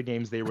these other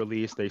games they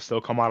release, they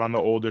still come out on the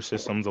older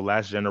systems, the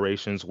last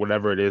generations,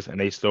 whatever it is, and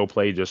they still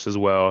play just as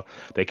well.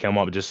 They come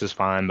up just as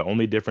fine. The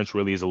only difference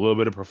really is a little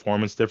bit of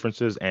performance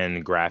differences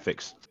and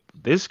graphics.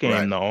 This game,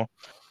 Right. though,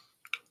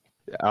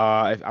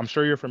 I'm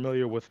sure you're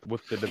familiar with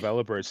the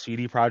developer,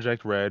 CD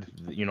Projekt Red.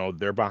 You know,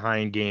 they're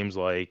behind games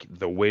like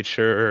The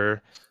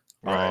Witcher.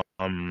 Right.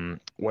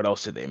 What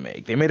else did they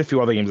make? They made a few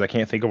other games I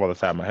can't think of off the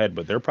top of my head,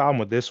 but their problem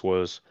with this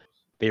was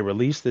they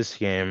released this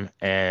game,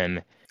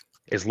 and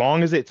as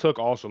long as it took,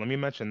 also, let me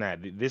mention that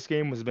this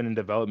game has been in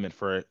development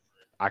for,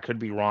 I could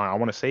be wrong, I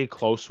want to say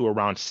close to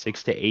around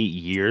 6 to 8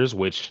 years,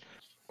 which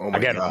Oh my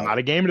again, I'm God. not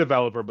a game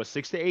developer, but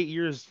 6 to 8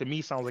 years to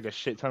me sounds like a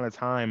shit ton of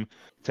time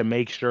to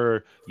make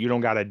sure you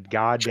don't got a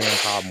goddamn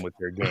problem with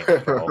your game,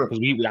 bro. Because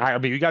I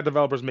mean, we got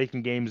developers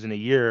making games in a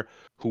year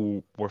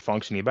who were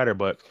functioning better,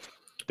 but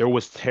there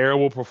was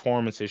terrible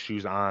performance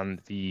issues on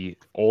the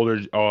older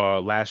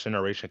last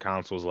generation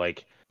consoles,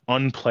 like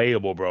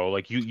unplayable, bro.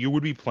 Like you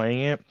would be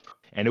playing it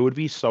and it would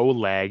be so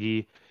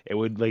laggy. It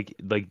would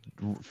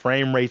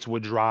frame rates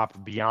would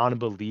drop beyond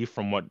belief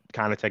from what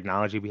kind of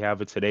technology we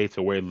have today,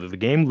 to where the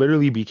game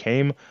literally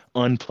became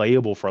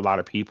unplayable for a lot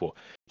of people.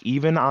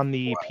 Even on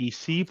the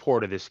PC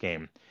port of this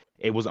game,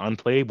 it was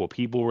unplayable.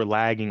 People were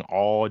lagging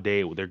all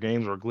day. Their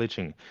games were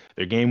glitching.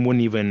 Their game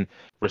wouldn't even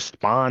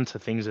respond to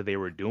things that they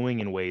were doing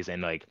in ways,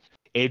 and like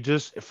it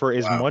just, for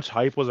as Wow. much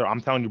hype was,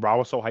 I'm telling you, bro, I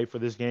was so hyped for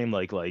this game.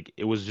 Like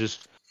it was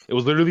just, it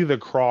was literally the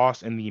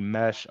cross and the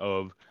mesh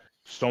of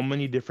so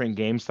many different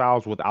game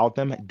styles without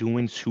them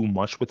doing too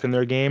much within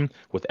their game.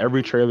 With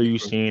every trailer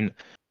you've seen,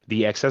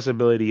 the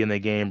accessibility in the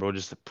game, bro,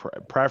 just the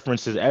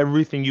preferences,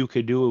 everything you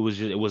could do, it was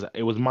just,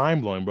 it was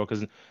mind blowing, bro.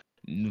 Because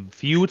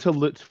few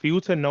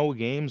to no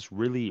games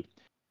really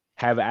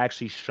have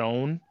actually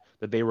shown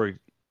that they were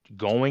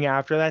going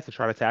after that to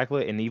try to tackle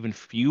it, and even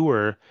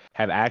fewer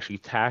have actually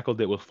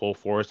tackled it with full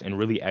force and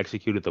really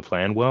executed the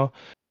plan well.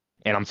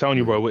 And I'm telling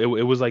you, Mm. bro,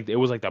 it was like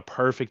the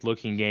perfect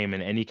looking game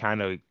in any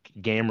kind of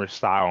gamer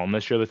style,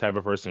 unless you're the type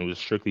of person who's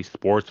strictly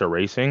sports or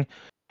racing.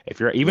 If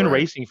you're even Right.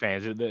 racing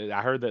fans,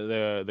 I heard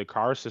that the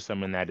car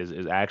system in that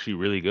is actually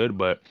really good,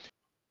 but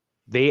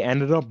they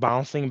ended up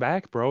bouncing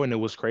back, bro, and it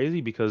was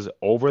crazy because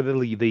over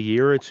the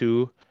year or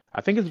two, I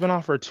think it's been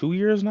out for 2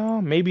 years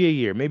now, maybe a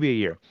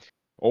year.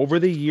 Over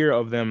the year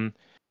of them,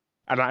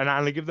 and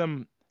I give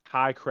them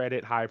high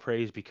credit, high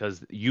praise,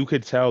 because you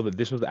could tell that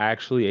this was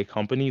actually a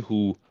company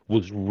who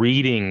was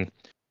reading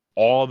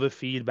all the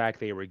feedback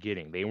they were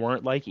getting. They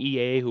weren't like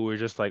EA, who were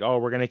just like, "Oh,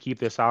 we're gonna keep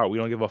this out. We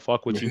don't give a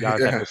fuck what you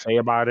guys have to say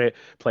about it.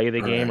 Play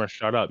the game Right. or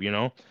shut up."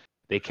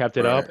 They kept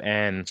it up, Right.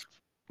 and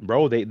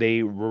bro,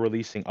 they were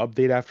releasing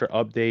update after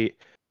update,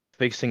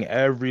 fixing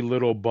every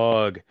little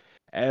bug,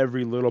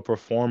 every little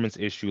performance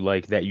issue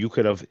like that you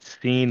could have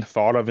seen,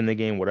 thought of in the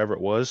game, whatever it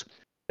was.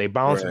 They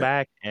bounced Right.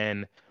 back,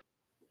 and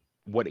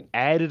what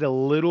added a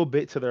little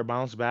bit to their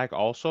bounce back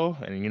also,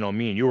 and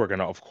me and you are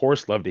gonna of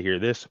course love to hear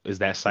this, is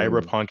that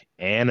Mm. Cyberpunk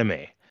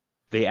anime.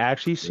 They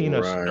actually seen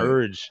a Right.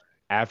 surge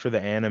after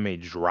the anime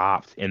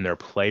dropped in their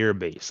player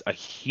base, a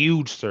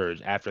huge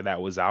surge after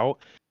that was out,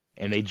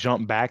 and they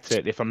jumped back to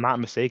it. If I'm not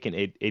mistaken,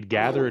 it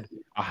gathered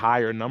a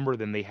higher number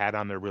than they had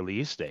on their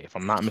release day, if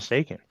I'm not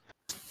mistaken.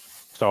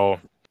 So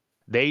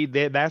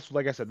that's,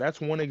 like I said, that's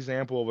one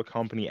example of a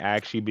company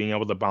actually being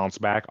able to bounce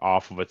back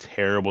off of a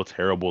terrible,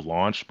 terrible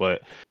launch.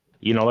 But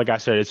like I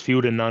said, it's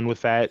few to none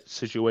with that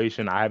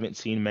situation. I haven't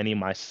seen many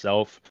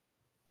myself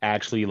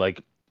actually,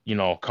 like,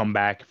 come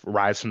back,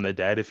 rise from the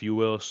dead, if you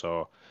will.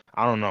 So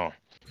I don't know.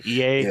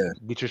 EA, Yeah.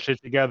 get your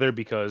shit together,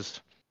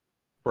 because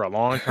for a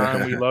long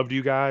time we loved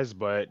you guys,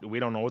 but we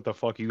don't know what the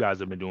fuck you guys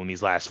have been doing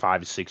these last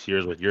 5 to 6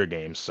 years with your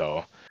games.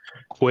 So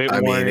quit I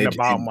mean, worrying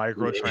about yeah.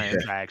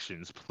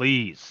 microtransactions,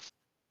 please.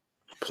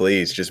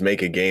 Please just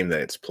make a game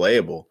that's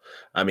playable.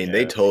 I mean,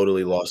 they Yeah.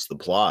 totally lost the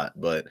plot,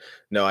 but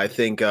no, I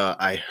think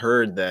I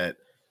heard that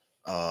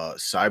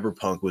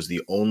Cyberpunk was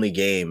the only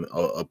game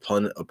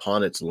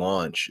upon its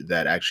launch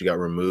that actually got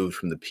removed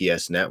from the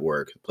PS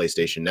Network,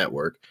 PlayStation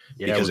Network,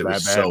 Yeah, it because was it that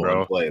was bad, so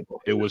bro.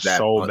 unplayable. It It was was that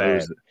so it bad.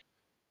 was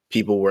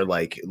people were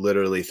like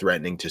literally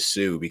threatening to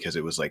sue because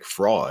it was like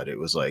fraud. It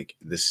was like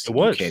this, It you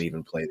can't was.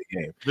 even play the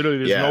game. Literally,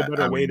 there's no Yeah,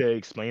 better I way mean, to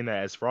explain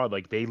that as fraud.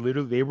 Like they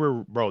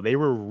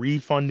were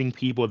refunding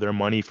people their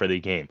money for the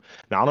game.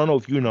 Now I don't know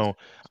if you know,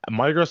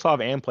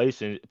 Microsoft and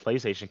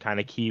PlayStation kind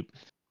of keep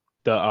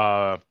the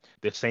uh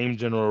the same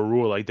general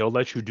rule. Like they'll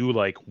let you do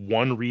like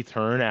one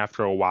return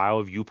after a while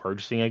of you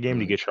purchasing a game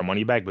to mm, get your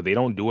money back, but they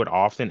don't do it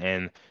often.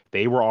 And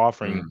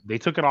mm, they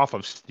took it off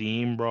of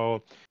Steam,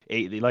 bro.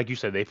 Like you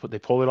said, they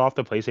pulled it off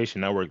the PlayStation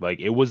Network. Like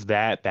it was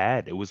that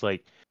bad. It was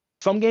like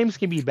some games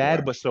can be bad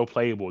wow, but still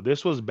playable.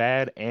 This was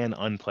bad and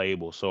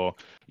unplayable. So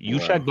you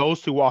check wow.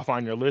 those two off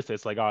on your list.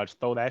 It's like, oh, just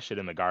throw that shit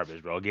in the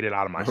garbage, bro. Get it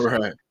out of my sight.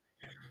 Right.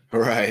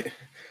 Right.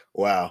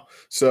 Wow.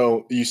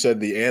 So you said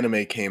the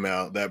anime came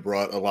out that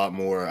brought a lot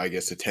more, I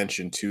guess,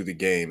 attention to the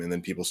game, and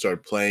then people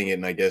started playing it.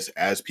 And I guess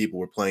as people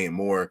were playing it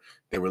more,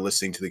 they were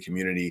listening to the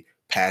community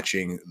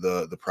patching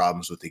the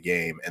problems with the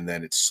game, and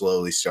then it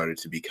slowly started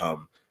to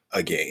become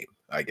a game.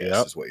 I guess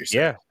Yep. is what you're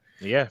saying.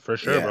 Yeah. Yeah, for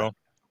sure, Yeah. bro.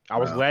 I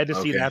was Wow. glad to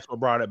see Okay. that's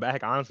what brought it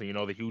back. Honestly,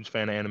 the huge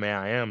fan of anime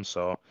I am.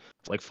 So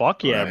it's like,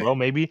 fuck yeah, Right. bro.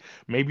 Maybe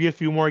a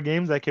few more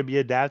games that could be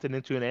adapted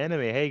into an anime.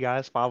 Hey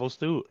guys, follow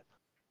suit.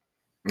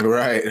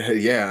 Right.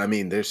 Yeah. I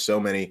mean, there's so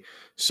many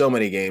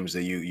games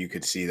that you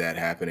could see that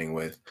happening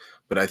with.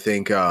 But I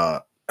think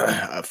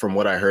from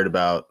what I heard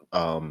about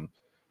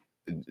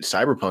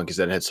Cyberpunk is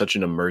that it had such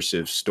an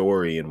immersive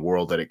story and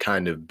world that it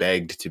kind of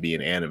begged to be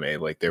an anime.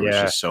 Like there was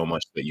Yeah. just so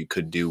much that you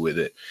could do with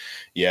it.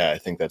 Yeah, I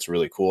think that's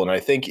really cool. And I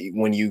think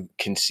when you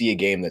can see a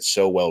game that's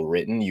so well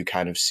written, you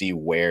kind of see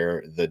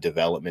where the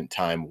development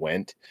time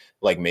went.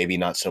 Like maybe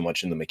not so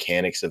much in the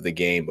mechanics of the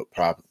game, but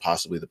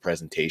possibly the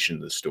presentation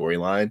of the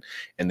storyline.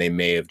 And they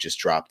may have just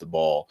dropped the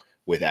ball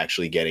with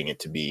actually getting it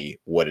to be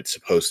what it's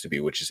supposed to be,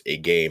 which is a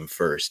game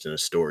first and a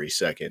story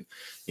second,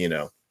 you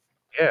know.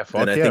 Yeah, And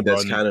fuck I yeah, think bro.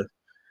 that's kind of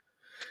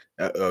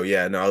oh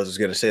yeah, no, I was just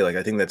gonna say, like,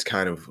 I think that's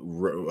kind of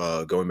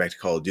going back to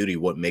Call of Duty.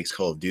 What makes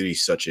Call of Duty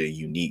such a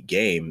unique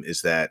game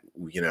is that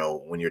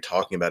when you're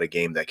talking about a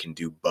game that can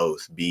do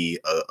both, be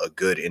a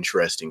good,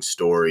 interesting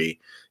story,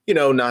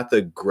 not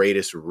the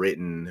greatest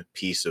written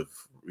piece of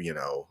you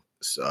know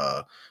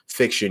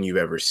fiction you've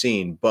ever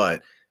seen,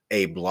 but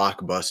a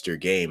blockbuster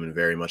game in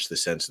very much the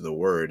sense of the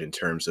word in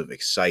terms of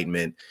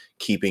excitement,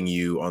 keeping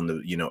you on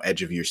the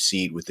edge of your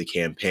seat with the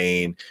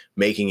campaign,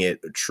 making it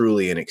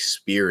truly an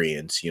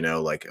experience.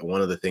 Like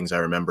one of the things I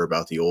remember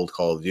about the old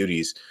Call of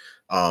Duties,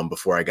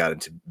 before I got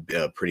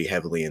into pretty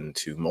heavily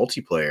into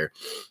multiplayer,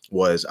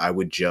 was I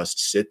would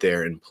just sit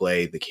there and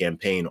play the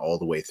campaign all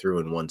the way through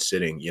in one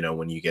sitting.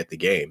 When you get the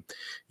game,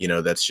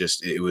 that's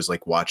just, it was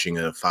like watching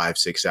a 5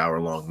 6 hour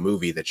long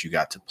movie that you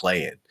got to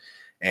play in.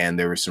 And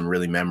there were some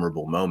really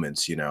memorable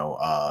moments,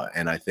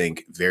 and I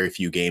think very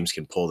few games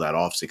can pull that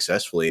off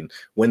successfully. And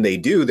when they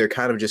do, they're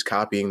kind of just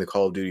copying the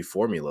Call of Duty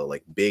formula,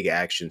 like big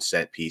action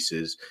set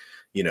pieces,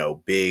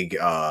 big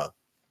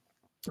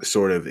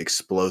sort of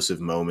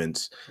explosive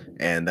moments.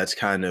 And that's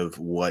kind of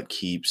what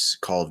keeps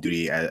Call of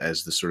Duty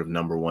as the sort of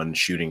number one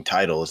shooting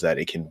title, is that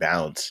it can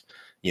balance,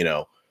 you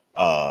know,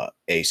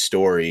 a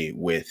story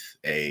with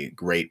a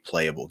great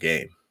playable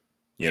game,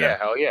 you Yeah, know?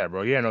 hell yeah,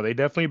 bro. Yeah, no, they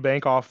definitely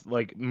bank off,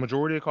 like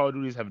majority of Call of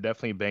Duties have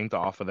definitely banked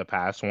off of the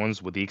past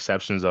ones, with the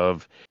exceptions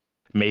of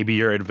maybe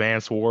your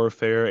Advanced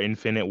Warfare,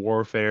 Infinite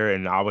Warfare,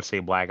 and I would say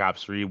Black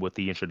Ops 3 with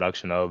the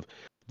introduction of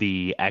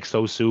the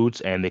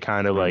exosuits and the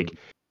kind of Mhm. like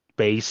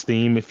base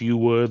theme, if you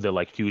would. They're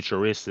like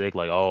futuristic,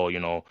 like, oh,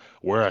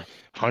 we're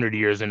 100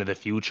 years into the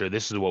future.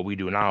 This is what we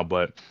do now.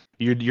 But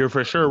you're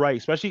for sure right,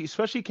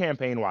 especially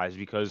campaign wise,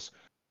 because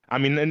I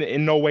mean,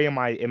 in no way am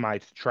I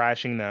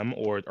trashing them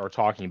or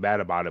talking bad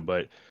about it,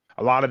 but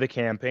a lot of the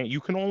campaign you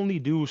can only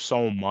do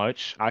so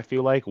much. I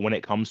feel like when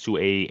it comes to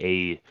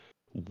a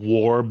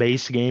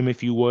war-based game,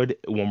 if you would,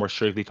 when we're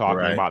strictly talking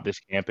Right. about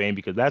this campaign,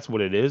 because that's what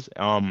it is.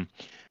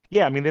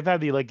 Yeah, I mean they've had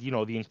the like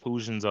the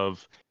inclusions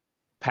of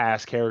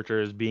past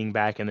characters being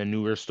back in the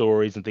newer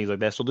stories and things like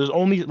that. So there's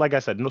only, like I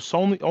said, no,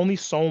 only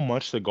so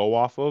much to go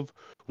off of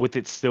with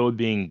it still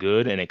being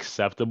good and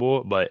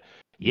acceptable. But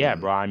yeah,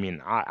 Mhm. bro, I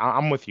mean,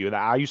 I'm with you.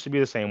 I used to be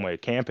the same way.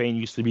 Campaign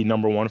used to be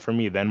number one for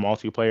me, then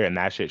multiplayer, and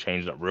that shit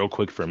changed up real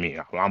quick for me.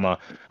 I'm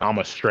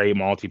a straight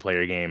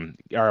multiplayer game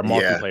or a Yeah.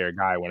 multiplayer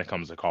guy when it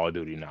comes to Call of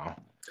Duty now.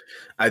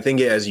 I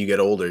think as you get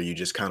older, you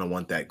just kind of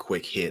want that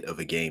quick hit of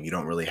a game. You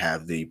don't really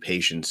have the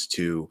patience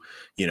to,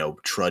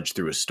 trudge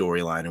through a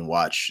storyline and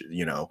watch,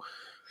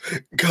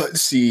 cut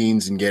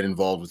scenes and get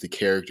involved with the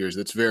characters.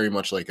 That's very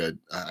much like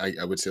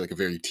I would say like a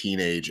very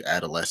teenage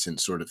adolescent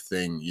sort of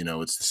thing.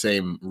 It's the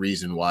same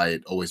reason why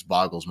it always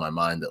boggles my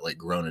mind that like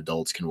grown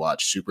adults can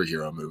watch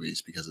superhero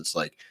movies, because it's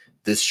like,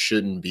 this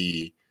shouldn't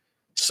be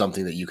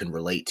something that you can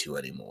relate to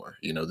anymore.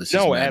 This is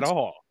No, at meant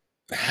all.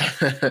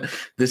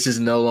 this is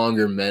no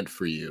longer meant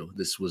for you.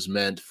 This was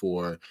meant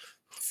for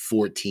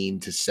 14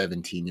 to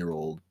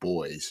 17-year-old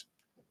boys.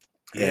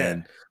 Yeah,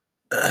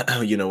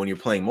 And when you're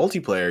playing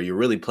multiplayer, you're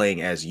really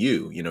playing as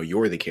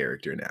you're the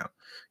character now.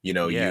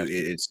 yeah,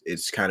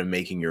 It's kind of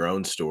making your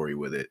own story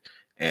with it.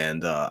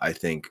 And I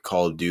think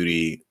Call of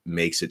Duty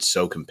makes it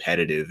so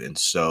competitive and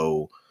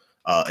so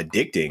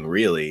addicting,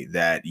 really,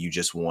 that you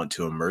just want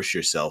to immerse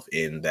yourself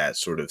in that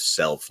sort of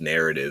self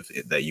narrative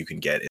that you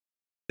can get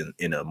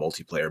in a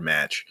multiplayer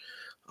match.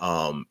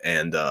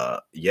 And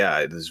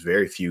yeah, there's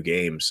very few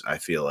games I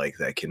feel like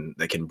that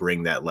can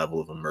bring that level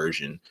of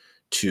immersion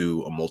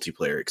to a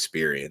multiplayer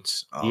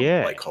experience,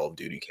 yeah. like Call of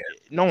Duty can.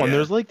 No, and Yeah.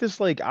 there's like this,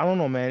 like, I don't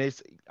know, man.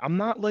 I'm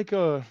not like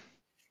a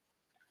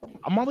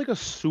I'm not like a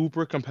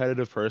super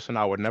competitive person.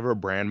 I would never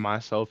brand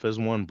myself as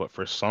one, but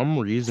for some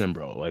reason,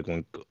 bro, like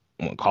when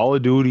Call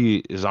of Duty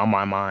is on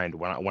my mind,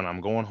 when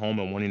I'm going home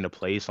and wanting to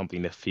play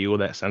something to feel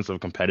that sense of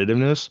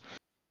competitiveness,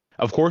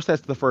 of course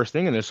that's the first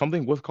thing. And there's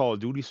something with Call of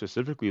Duty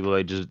specifically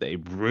that just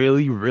it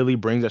really, really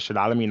brings that shit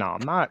out of me. Now,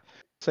 I'm not.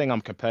 saying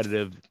I'm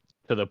competitive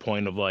to the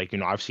point of like,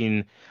 I've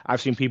seen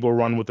people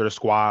run with their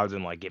squads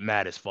and like get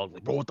mad as fuck.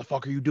 Like, bro, what the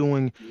fuck are you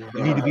doing?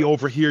 You need to be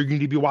over here. You need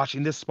to be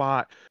watching this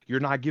spot. You're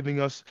not giving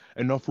us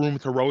enough room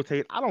to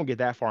rotate. I don't get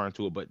that far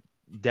into it, but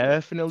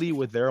definitely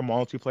with their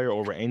multiplayer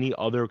over any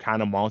other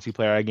kind of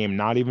multiplayer game,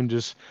 not even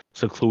just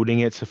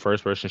secluding it to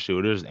first person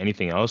shooters,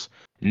 anything else,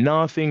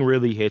 nothing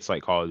really hits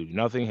like Call of Duty.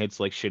 Nothing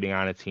hits like shitting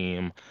on a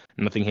team.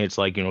 Nothing hits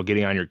like,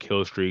 getting on your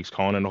kill streaks,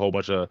 calling in a whole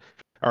bunch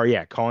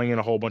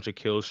of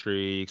kill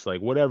streaks, like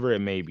whatever it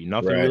may be.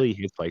 Nothing Right. really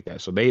hits like that.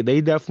 So they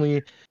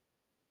definitely,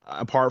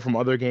 apart from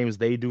other games,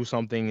 they do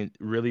something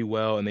really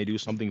well, and they do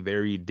something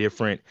very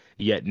different,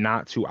 yet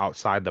not too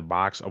outside the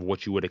box of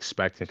what you would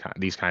expect in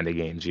these kind of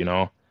games, you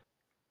know?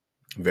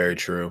 Very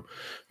true.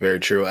 Very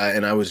true.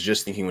 And I was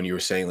just thinking when you were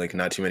saying like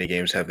not too many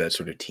games have that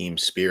sort of team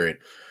spirit.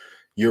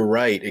 You're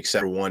right,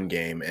 except for one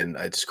game. And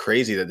it's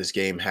crazy that this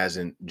game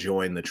hasn't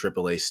joined the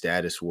AAA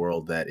status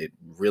world that it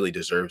really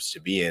deserves to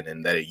be in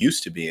and that it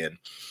used to be in.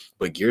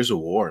 But Gears of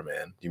War,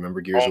 man. Do you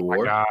remember Gears Oh of my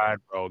War? God,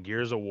 bro.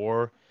 Gears of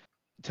War,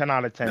 10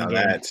 out of 10 Now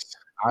game. that's,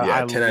 I, yeah,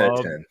 I 10 out of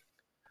love 10.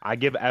 I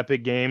give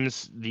Epic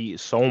Games the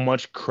so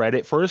much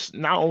credit first,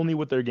 not only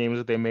with their games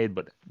that they made,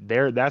 but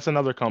that's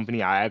another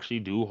company I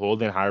actually do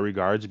hold in high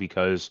regards,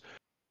 because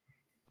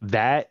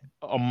that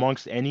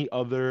amongst any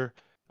other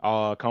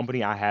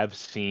company I have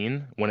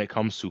seen when it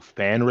comes to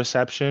fan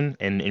reception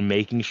and in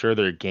making sure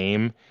their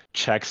game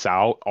checks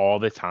out all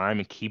the time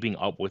and keeping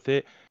up with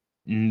it,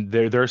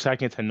 they're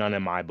second to none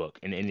in my book.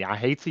 And I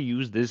hate to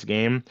use this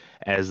game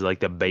as like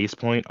the base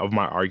point of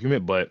my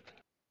argument, but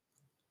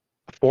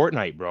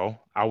Fortnite, bro.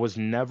 I was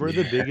never a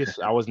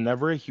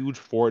huge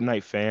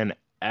Fortnite fan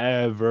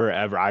ever.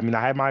 I mean,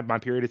 I had my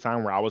period of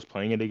time where I was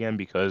playing it again,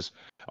 because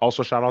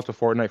also shout out to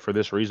Fortnite for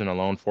this reason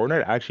alone.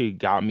 Fortnite actually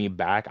got me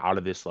back out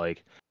of this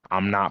like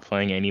I'm not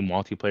playing any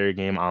multiplayer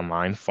game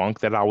online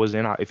funk that I was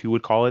in, if you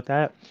would call it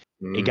that.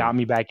 It Mm, got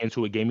me back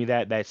into it, gave me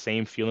that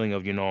same feeling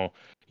of,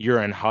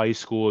 you're in high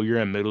school, you're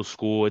in middle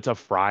school, it's a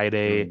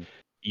Friday, mm,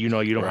 you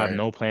don't have right.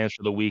 no plans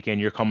for the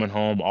weekend, you're coming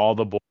home, all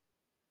the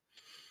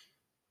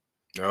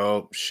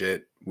Oh,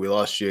 shit. We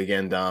lost you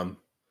again, Dom.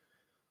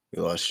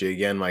 We lost you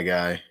again, my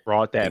guy.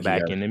 brought I that think you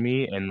back got, into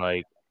me, and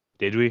like,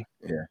 did we?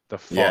 yeah. The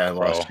Yeah, I fuck,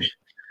 lost bro. you.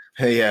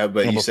 Hey, yeah,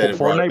 but No, you but said it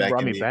brought it Fortnite back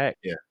brought in me the, back.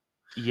 yeah,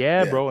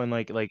 Yeah, yeah. bro, and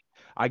like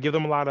I give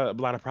them a lot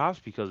of props,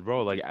 because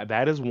bro, like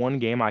that is one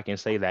game I can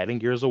say that in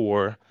Gears of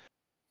War,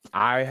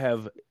 I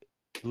have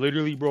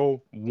literally,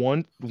 bro,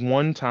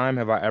 one time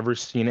have I ever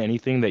seen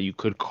anything that you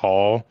could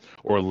call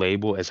or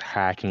label as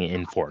hacking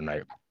in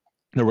Fortnite.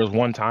 There was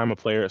one time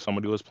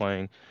somebody was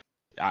playing.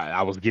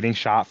 I was getting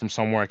shot from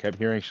somewhere. I kept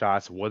hearing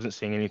shots, wasn't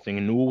seeing anything,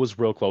 and knew it was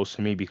real close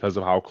to me because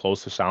of how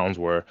close the sounds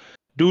were.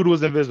 Dude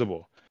was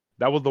invisible.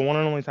 That was the one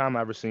and only time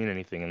I ever seen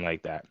anything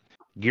like that.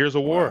 Gears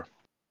of Wow. War.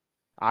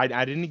 I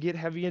didn't get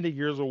heavy into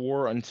Gears of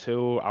War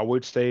until I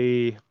would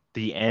say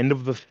the end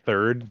of the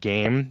third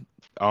game.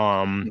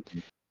 Um,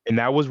 Mhm. and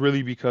that was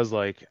really because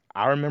like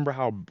I remember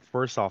how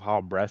first off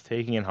how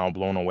breathtaking and how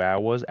blown away I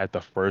was at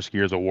the first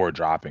Gears of War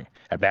dropping.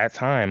 At that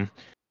time,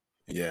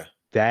 Yeah.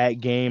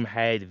 that game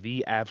had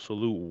the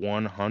absolute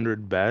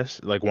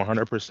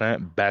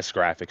 100% best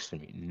graphics to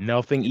me.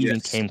 Nothing even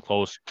Yes. came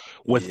close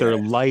with their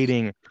Yes.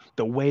 lighting,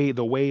 the way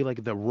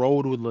like the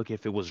road would look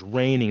if it was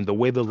raining, the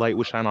way the light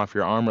would shine off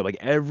your armor, like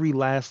every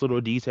last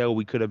little detail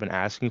we could have been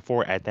asking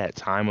for at that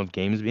time of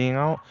games being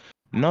out.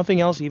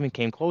 Nothing else even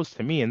came close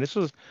to me. And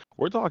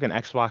we're talking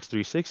Xbox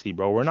 360,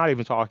 bro. We're not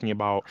even talking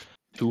about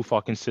two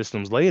fucking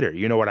systems later.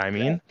 You know what I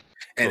Yeah. mean?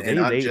 So And they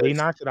not they they just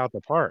knocked it out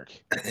the park.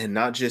 and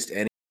not just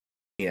any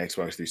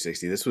Xbox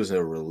 360. This was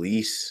a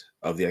release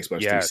of the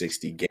Xbox Yes.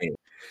 360 game.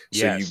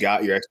 So you Yes.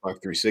 got your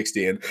Xbox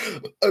 360, and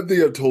I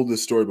think I've told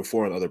this story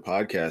before on other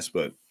podcasts,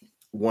 but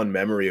one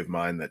memory of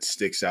mine that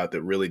sticks out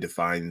that really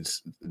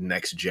defines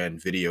next gen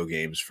video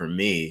games for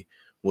me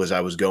was I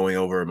was going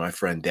over at my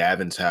friend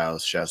Davin's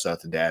house. Shouts out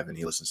to Davin,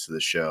 he listens to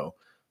the show.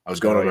 I was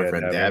going Oh over to my yeah,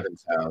 friend Devin.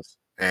 Davin's house,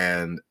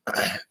 and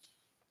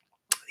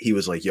he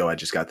was like, "Yo, I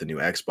just got the new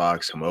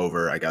Xbox. Come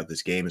over. I got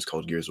this game. It's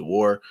called Gears of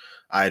War."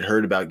 I had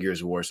heard about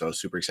Gears of War, so I was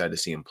super excited to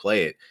see him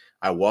play it.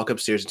 I walk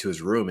upstairs into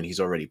his room, and he's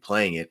already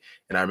playing it.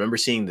 And I remember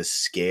seeing the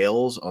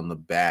scales on the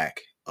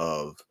back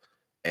of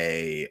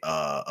a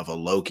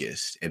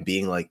locust, and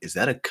being like, "Is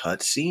that a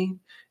cutscene?"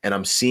 And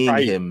I'm seeing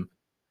Right. him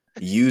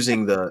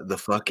using the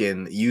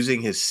fucking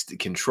using his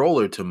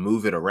controller to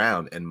move it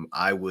around, and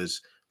I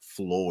was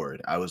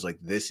floored. I was like,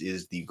 this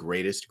is the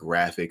greatest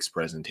graphics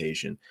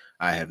presentation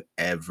I have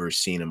ever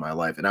seen in my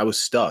life. And I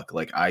was stuck.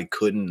 Like I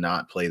couldn't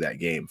not play that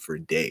game for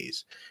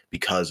days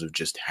because of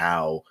just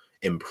how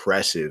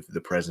impressive the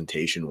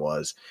presentation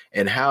was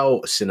and how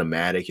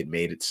cinematic it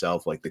made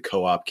itself, like the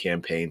co-op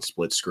campaign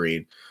split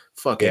screen.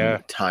 Fucking Yeah.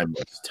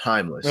 timeless, It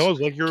timeless. was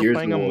like you were Gears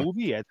of playing a War.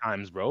 movie at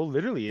times, bro.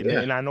 Literally. And,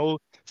 Yeah. and I know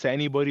to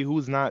anybody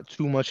who's not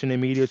too much in the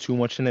media, too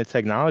much in the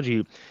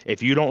technology,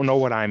 if you don't know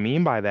what I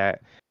mean by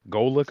that,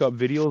 go look up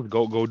videos,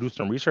 go do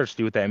some research,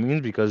 see what that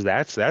means, because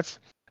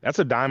that's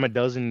a dime a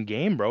dozen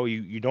game, bro.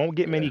 You don't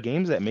get many Yeah.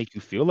 games that make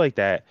you feel like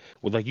that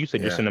with, like you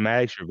said, your Yeah.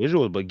 cinematics, your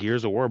visuals. But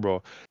Gears of War,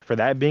 bro, for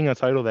that being a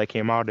title that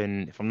came out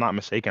in, if I'm not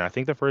mistaken, I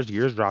think the first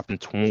Gears dropped in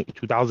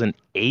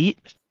 2008,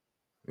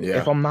 if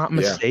Yeah. I'm not Yeah.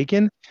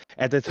 mistaken.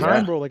 At the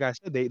time, Yeah. bro, like I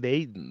said,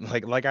 they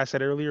like I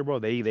said earlier, bro,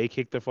 they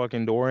kicked the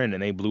fucking door in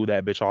and they blew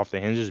that bitch off the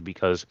hinges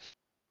because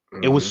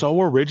it was Hmm.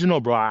 so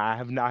original, bro. I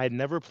had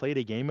never played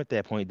a game at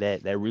that point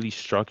that really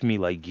struck me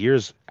like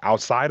Gears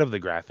outside of the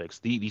graphics,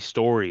 the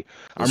story.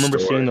 I The remember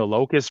seeing story. the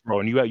Locust,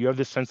 bro, and you have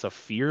this sense of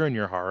fear in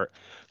your heart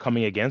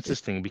coming against this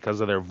thing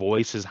because of their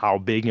voices, how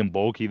big and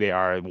bulky they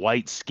are,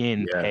 white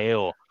skin, Yeah.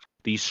 pale.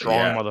 These strong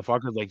Yeah.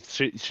 motherfuckers, like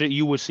shit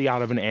you would see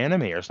out of an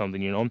anime or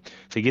something, you know?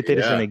 To get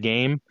this in Yeah. a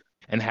game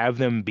and have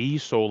them be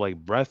so like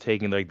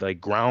breathtaking, like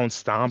ground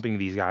stomping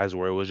these guys,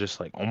 where it was just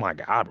like, oh my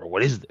God, bro,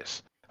 what is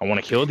this? I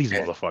want to kill these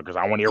And, motherfuckers.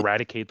 I want to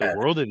eradicate the yeah.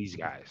 world of these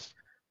guys.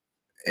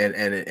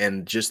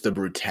 And just the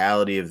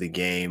brutality of the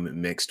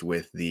game mixed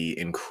with the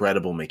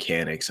incredible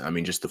mechanics. I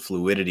mean, just the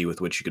fluidity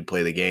with which you could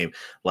play the game,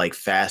 like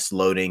fast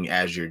loading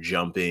as you're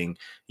jumping,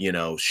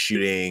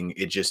 shooting.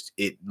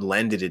 It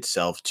lended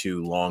itself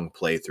to long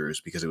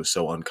playthroughs because it was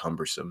so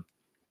uncumbersome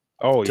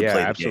Oh to yeah,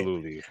 play the game.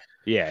 absolutely.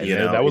 Yeah, and You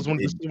know, that it, was one.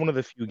 This it is one of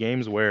the few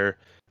games where,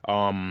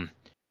 um,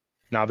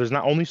 now there's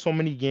not only so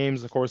many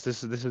games. Of course,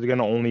 this is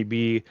gonna only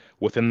be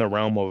within the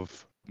realm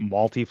of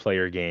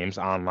multiplayer games,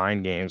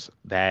 online games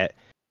that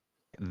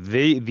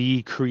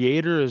the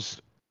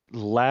creators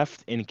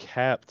left and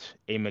kept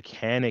a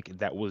mechanic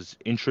that was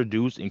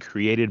introduced and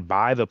created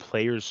by the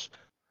players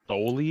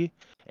solely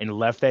and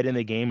left that in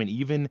the game and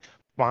even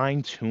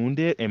fine-tuned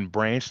it and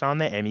branched on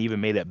that and even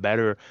made it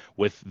better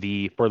with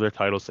the further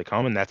titles to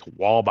come, and that's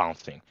wall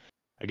bouncing.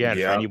 Again,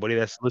 for yeah, anybody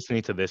that's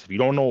listening to this, if you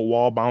don't know what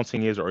wall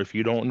bouncing is, or if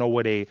you don't know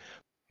what a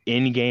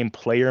in-game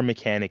player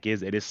mechanic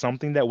is, it is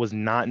something that was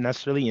not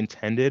necessarily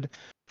intended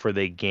for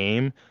the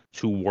game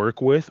to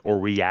work with or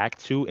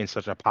react to in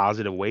such a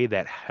positive way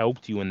that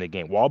helped you in the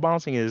game. Wall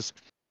bouncing is,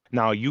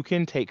 now you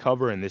can take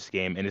cover in this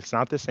game, and it's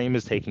not the same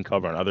as taking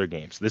cover in other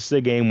games. This is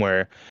a game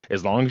where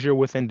as long as you're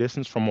within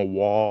distance from a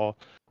wall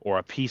or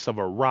a piece of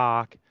a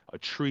rock, a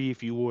tree,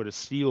 if you would, a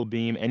steel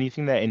beam,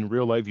 anything that in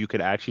real life you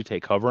could actually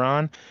take cover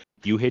on,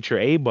 you hit your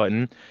A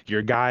button,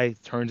 your guy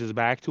turns his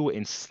back to it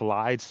and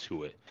slides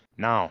to it.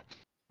 Now,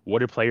 what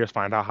did players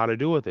find out how to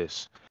do with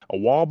this? A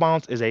wall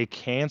bounce is a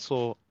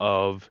cancel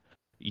of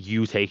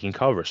you taking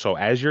cover. So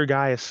as your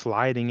guy is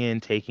sliding in,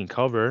 taking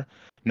cover,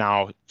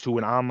 now to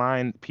an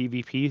online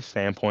PvP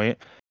standpoint,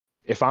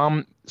 if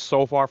I'm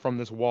so far from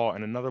this wall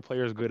and another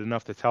player is good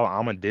enough to tell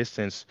I'm a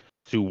distance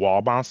to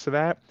wall bounce to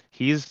that,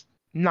 he's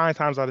 9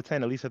 times out of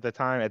 10, at least at the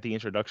time at the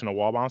introduction of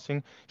wall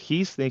bouncing,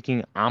 he's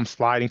thinking I'm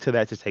sliding to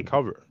that to take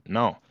cover.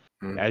 No.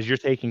 mm, As you're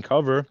taking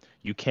cover,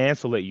 you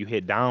cancel it, you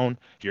hit down,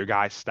 your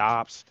guy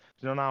stops.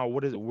 So now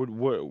what is it?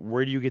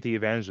 Where do you get the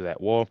advantage of that?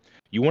 Well,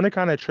 you want to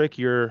kind of trick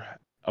your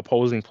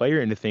opposing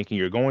player into thinking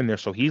you're going there.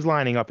 So he's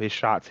lining up his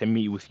shot to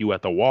meet with you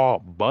at the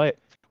wall, but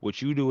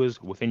what you do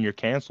is within your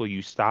cancel,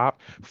 you stop,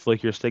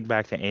 flick your stick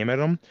back to aim at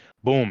him.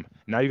 Boom.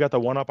 Now you got the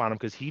one up on him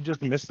because he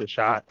just missed the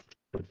shot.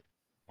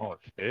 Oh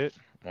shit.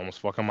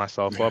 Almost fucking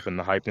myself up in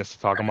the hypeness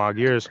of talking about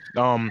gears.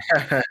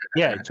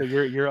 Yeah, so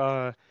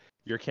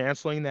you're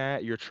canceling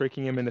that, you're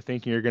tricking him into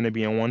thinking you're gonna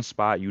be in one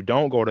spot. You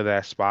don't go to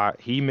that spot.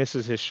 He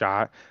misses his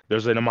shot.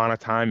 There's an amount of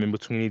time in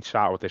between each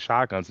shot with the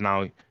shotguns.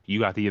 Now you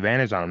got the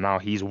advantage on him. Now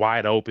he's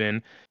wide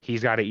open.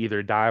 He's got to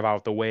either dive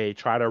out the way,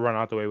 try to run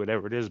out the way,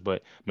 whatever it is,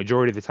 but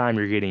majority of the time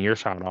you're getting your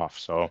shot off.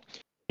 So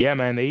yeah,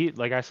 man, they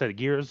like I said,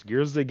 Gears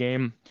is the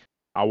game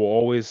I will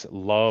always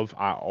love.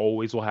 I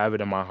always will have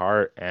it in my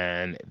heart.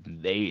 And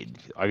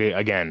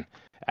again,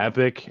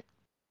 Epic,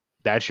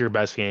 that's your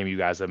best game you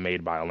guys have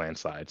made by a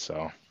landslide.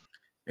 So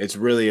it's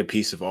really a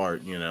piece of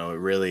art. It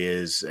really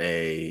is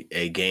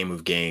a game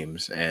of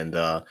games, and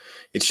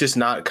it's just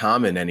not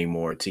common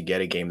anymore to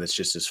get a game that's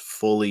just as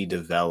fully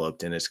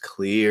developed and as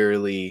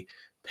clearly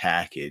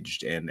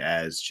packaged and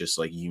as just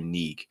like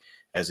unique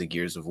as a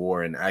Gears of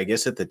War. And I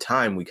guess at the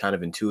time we kind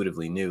of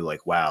intuitively knew,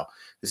 like, wow,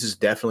 this is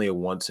definitely a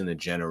once in a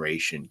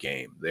generation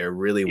game. There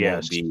really won't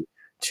yes, be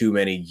too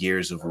many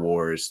Gears of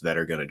Wars that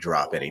are going to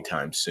drop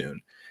anytime soon.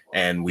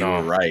 And we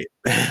were no, right.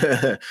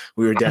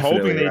 We were I'm hoping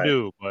definitely they right.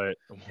 do, but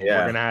we're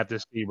Yeah. gonna have to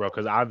see, bro.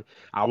 Because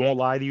I won't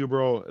lie to you,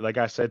 bro. Like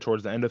I said,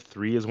 towards the end of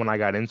three is when I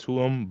got into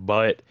them,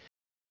 but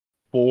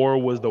four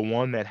was the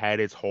one that had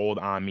its hold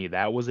on me.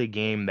 That was a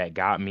game that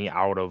got me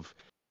out of.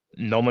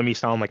 Don't let me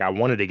sound like I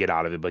wanted to get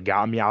out of it, but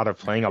got me out of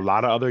playing a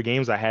lot of other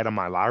games I had in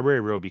my library,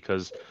 bro.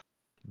 Because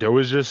there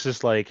was just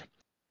this like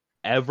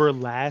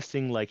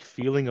everlasting like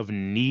feeling of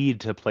need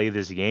to play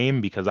this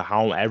game because of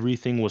how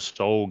everything was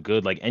so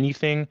good. Like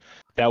anything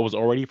that was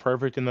already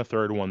perfect in the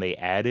third one, they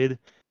added.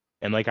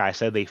 And like I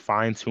said, they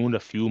fine tuned a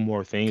few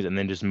more things and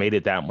then just made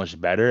it that much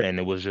better. And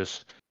it was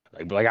just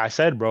like I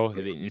said, bro.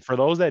 For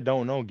those that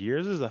don't know,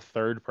 Gears is a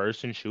third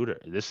person shooter.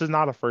 This is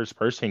not a first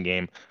person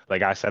game.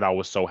 Like I said, I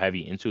was so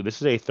heavy into.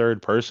 This is a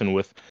third person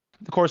with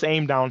of course,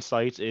 aim down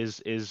sights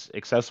is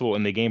accessible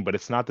in the game, but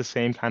it's not the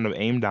same kind of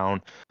aim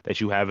down that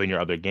you have in your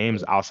other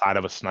games outside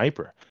of a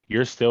sniper.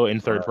 You're still in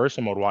third Right.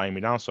 person mode while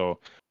aiming down, so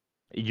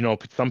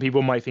some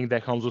people might think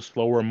that comes with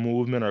slower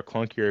movement or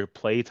clunkier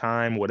play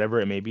time, whatever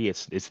it may be.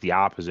 It's the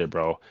opposite,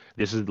 bro.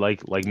 This is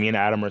like me and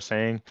Adam are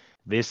saying,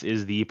 this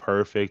is the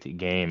perfect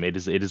game. It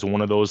is one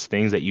of those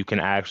things that you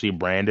can actually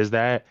brand as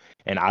that,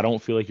 and I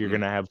don't feel like you're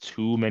gonna have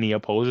too many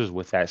opposers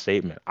with that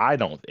statement. I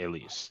don't, at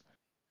least.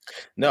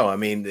 No, I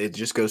mean, it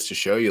just goes to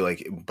show you,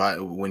 like, by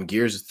when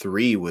Gears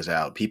 3 was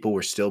out, people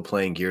were still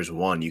playing Gears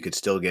 1. You could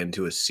still get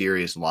into a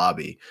serious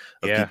lobby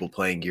of Yeah, people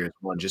playing Gears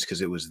 1 just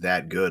because it was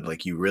that good.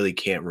 Like, you really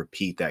can't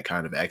repeat that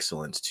kind of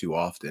excellence too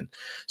often.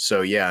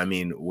 So, yeah, I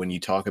mean, when you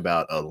talk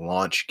about a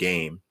launch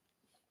game,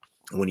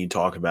 when you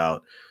talk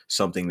about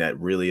something that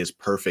really is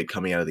perfect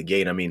coming out of the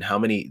gate, I mean, how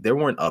many there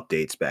weren't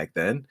updates back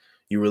then.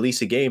 You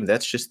release a game,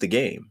 that's just the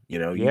game. You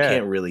yeah,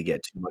 can't really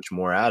get too much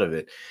more out of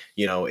it.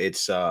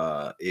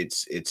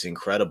 It's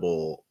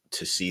incredible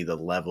to see the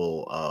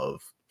level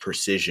of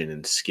precision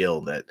and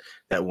skill that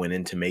went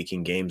into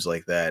making games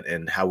like that,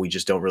 and how we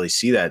just don't really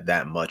see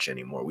that much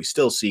anymore. We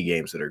still see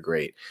games that are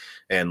great,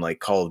 and like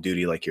Call of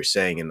Duty, like you're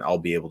saying, and I'll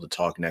be able to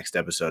talk next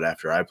episode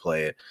after I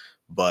play it.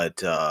 But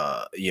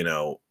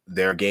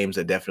there are games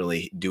that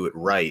definitely do it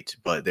right,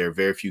 but there are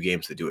very few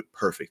games that do it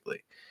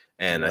perfectly.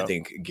 And I yeah.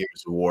 think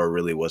Gears of War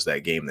really was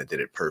that game that did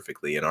it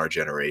perfectly in our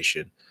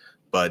generation.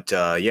 But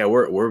yeah,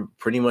 we're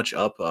pretty much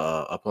up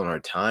on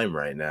our time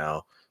right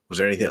now. Yes, Was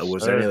there any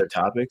sir. other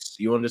topics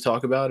you wanted to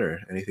talk about,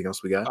 or anything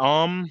else we got?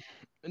 Um,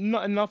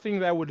 no, nothing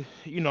that would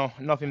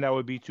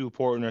be too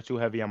important or too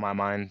heavy on my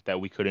mind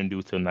that we couldn't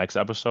do till next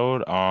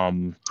episode.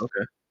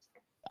 Okay.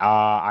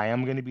 I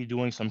am going to be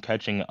doing some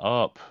catching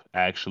up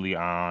actually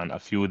on a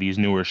few of these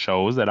newer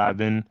shows that I've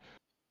been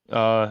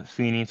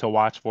fiending to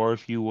watch for,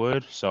 if you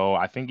would. So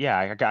I think,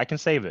 yeah, I can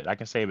save it. I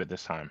can save it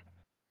this time.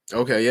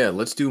 Okay, yeah,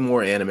 let's do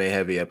more anime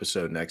heavy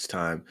episode next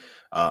time.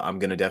 I'm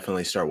gonna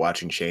definitely start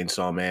watching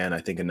Chainsaw Man. I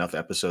think enough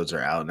episodes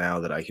are out now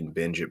that I can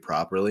binge it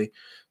properly.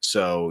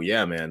 So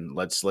yeah, man,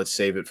 let's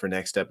save it for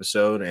next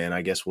episode, and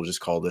I guess we'll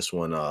just call this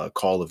one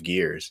Call of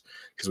Gears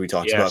because we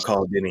talked about Yes.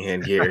 Call of Duty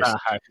and Gears.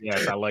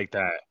 Yes, I like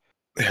that.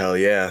 Hell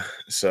yeah!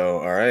 So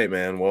all right,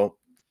 man. Well,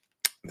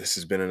 this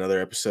has been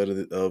another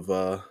episode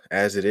of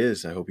As It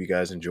Is. I hope you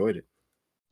guys enjoyed it.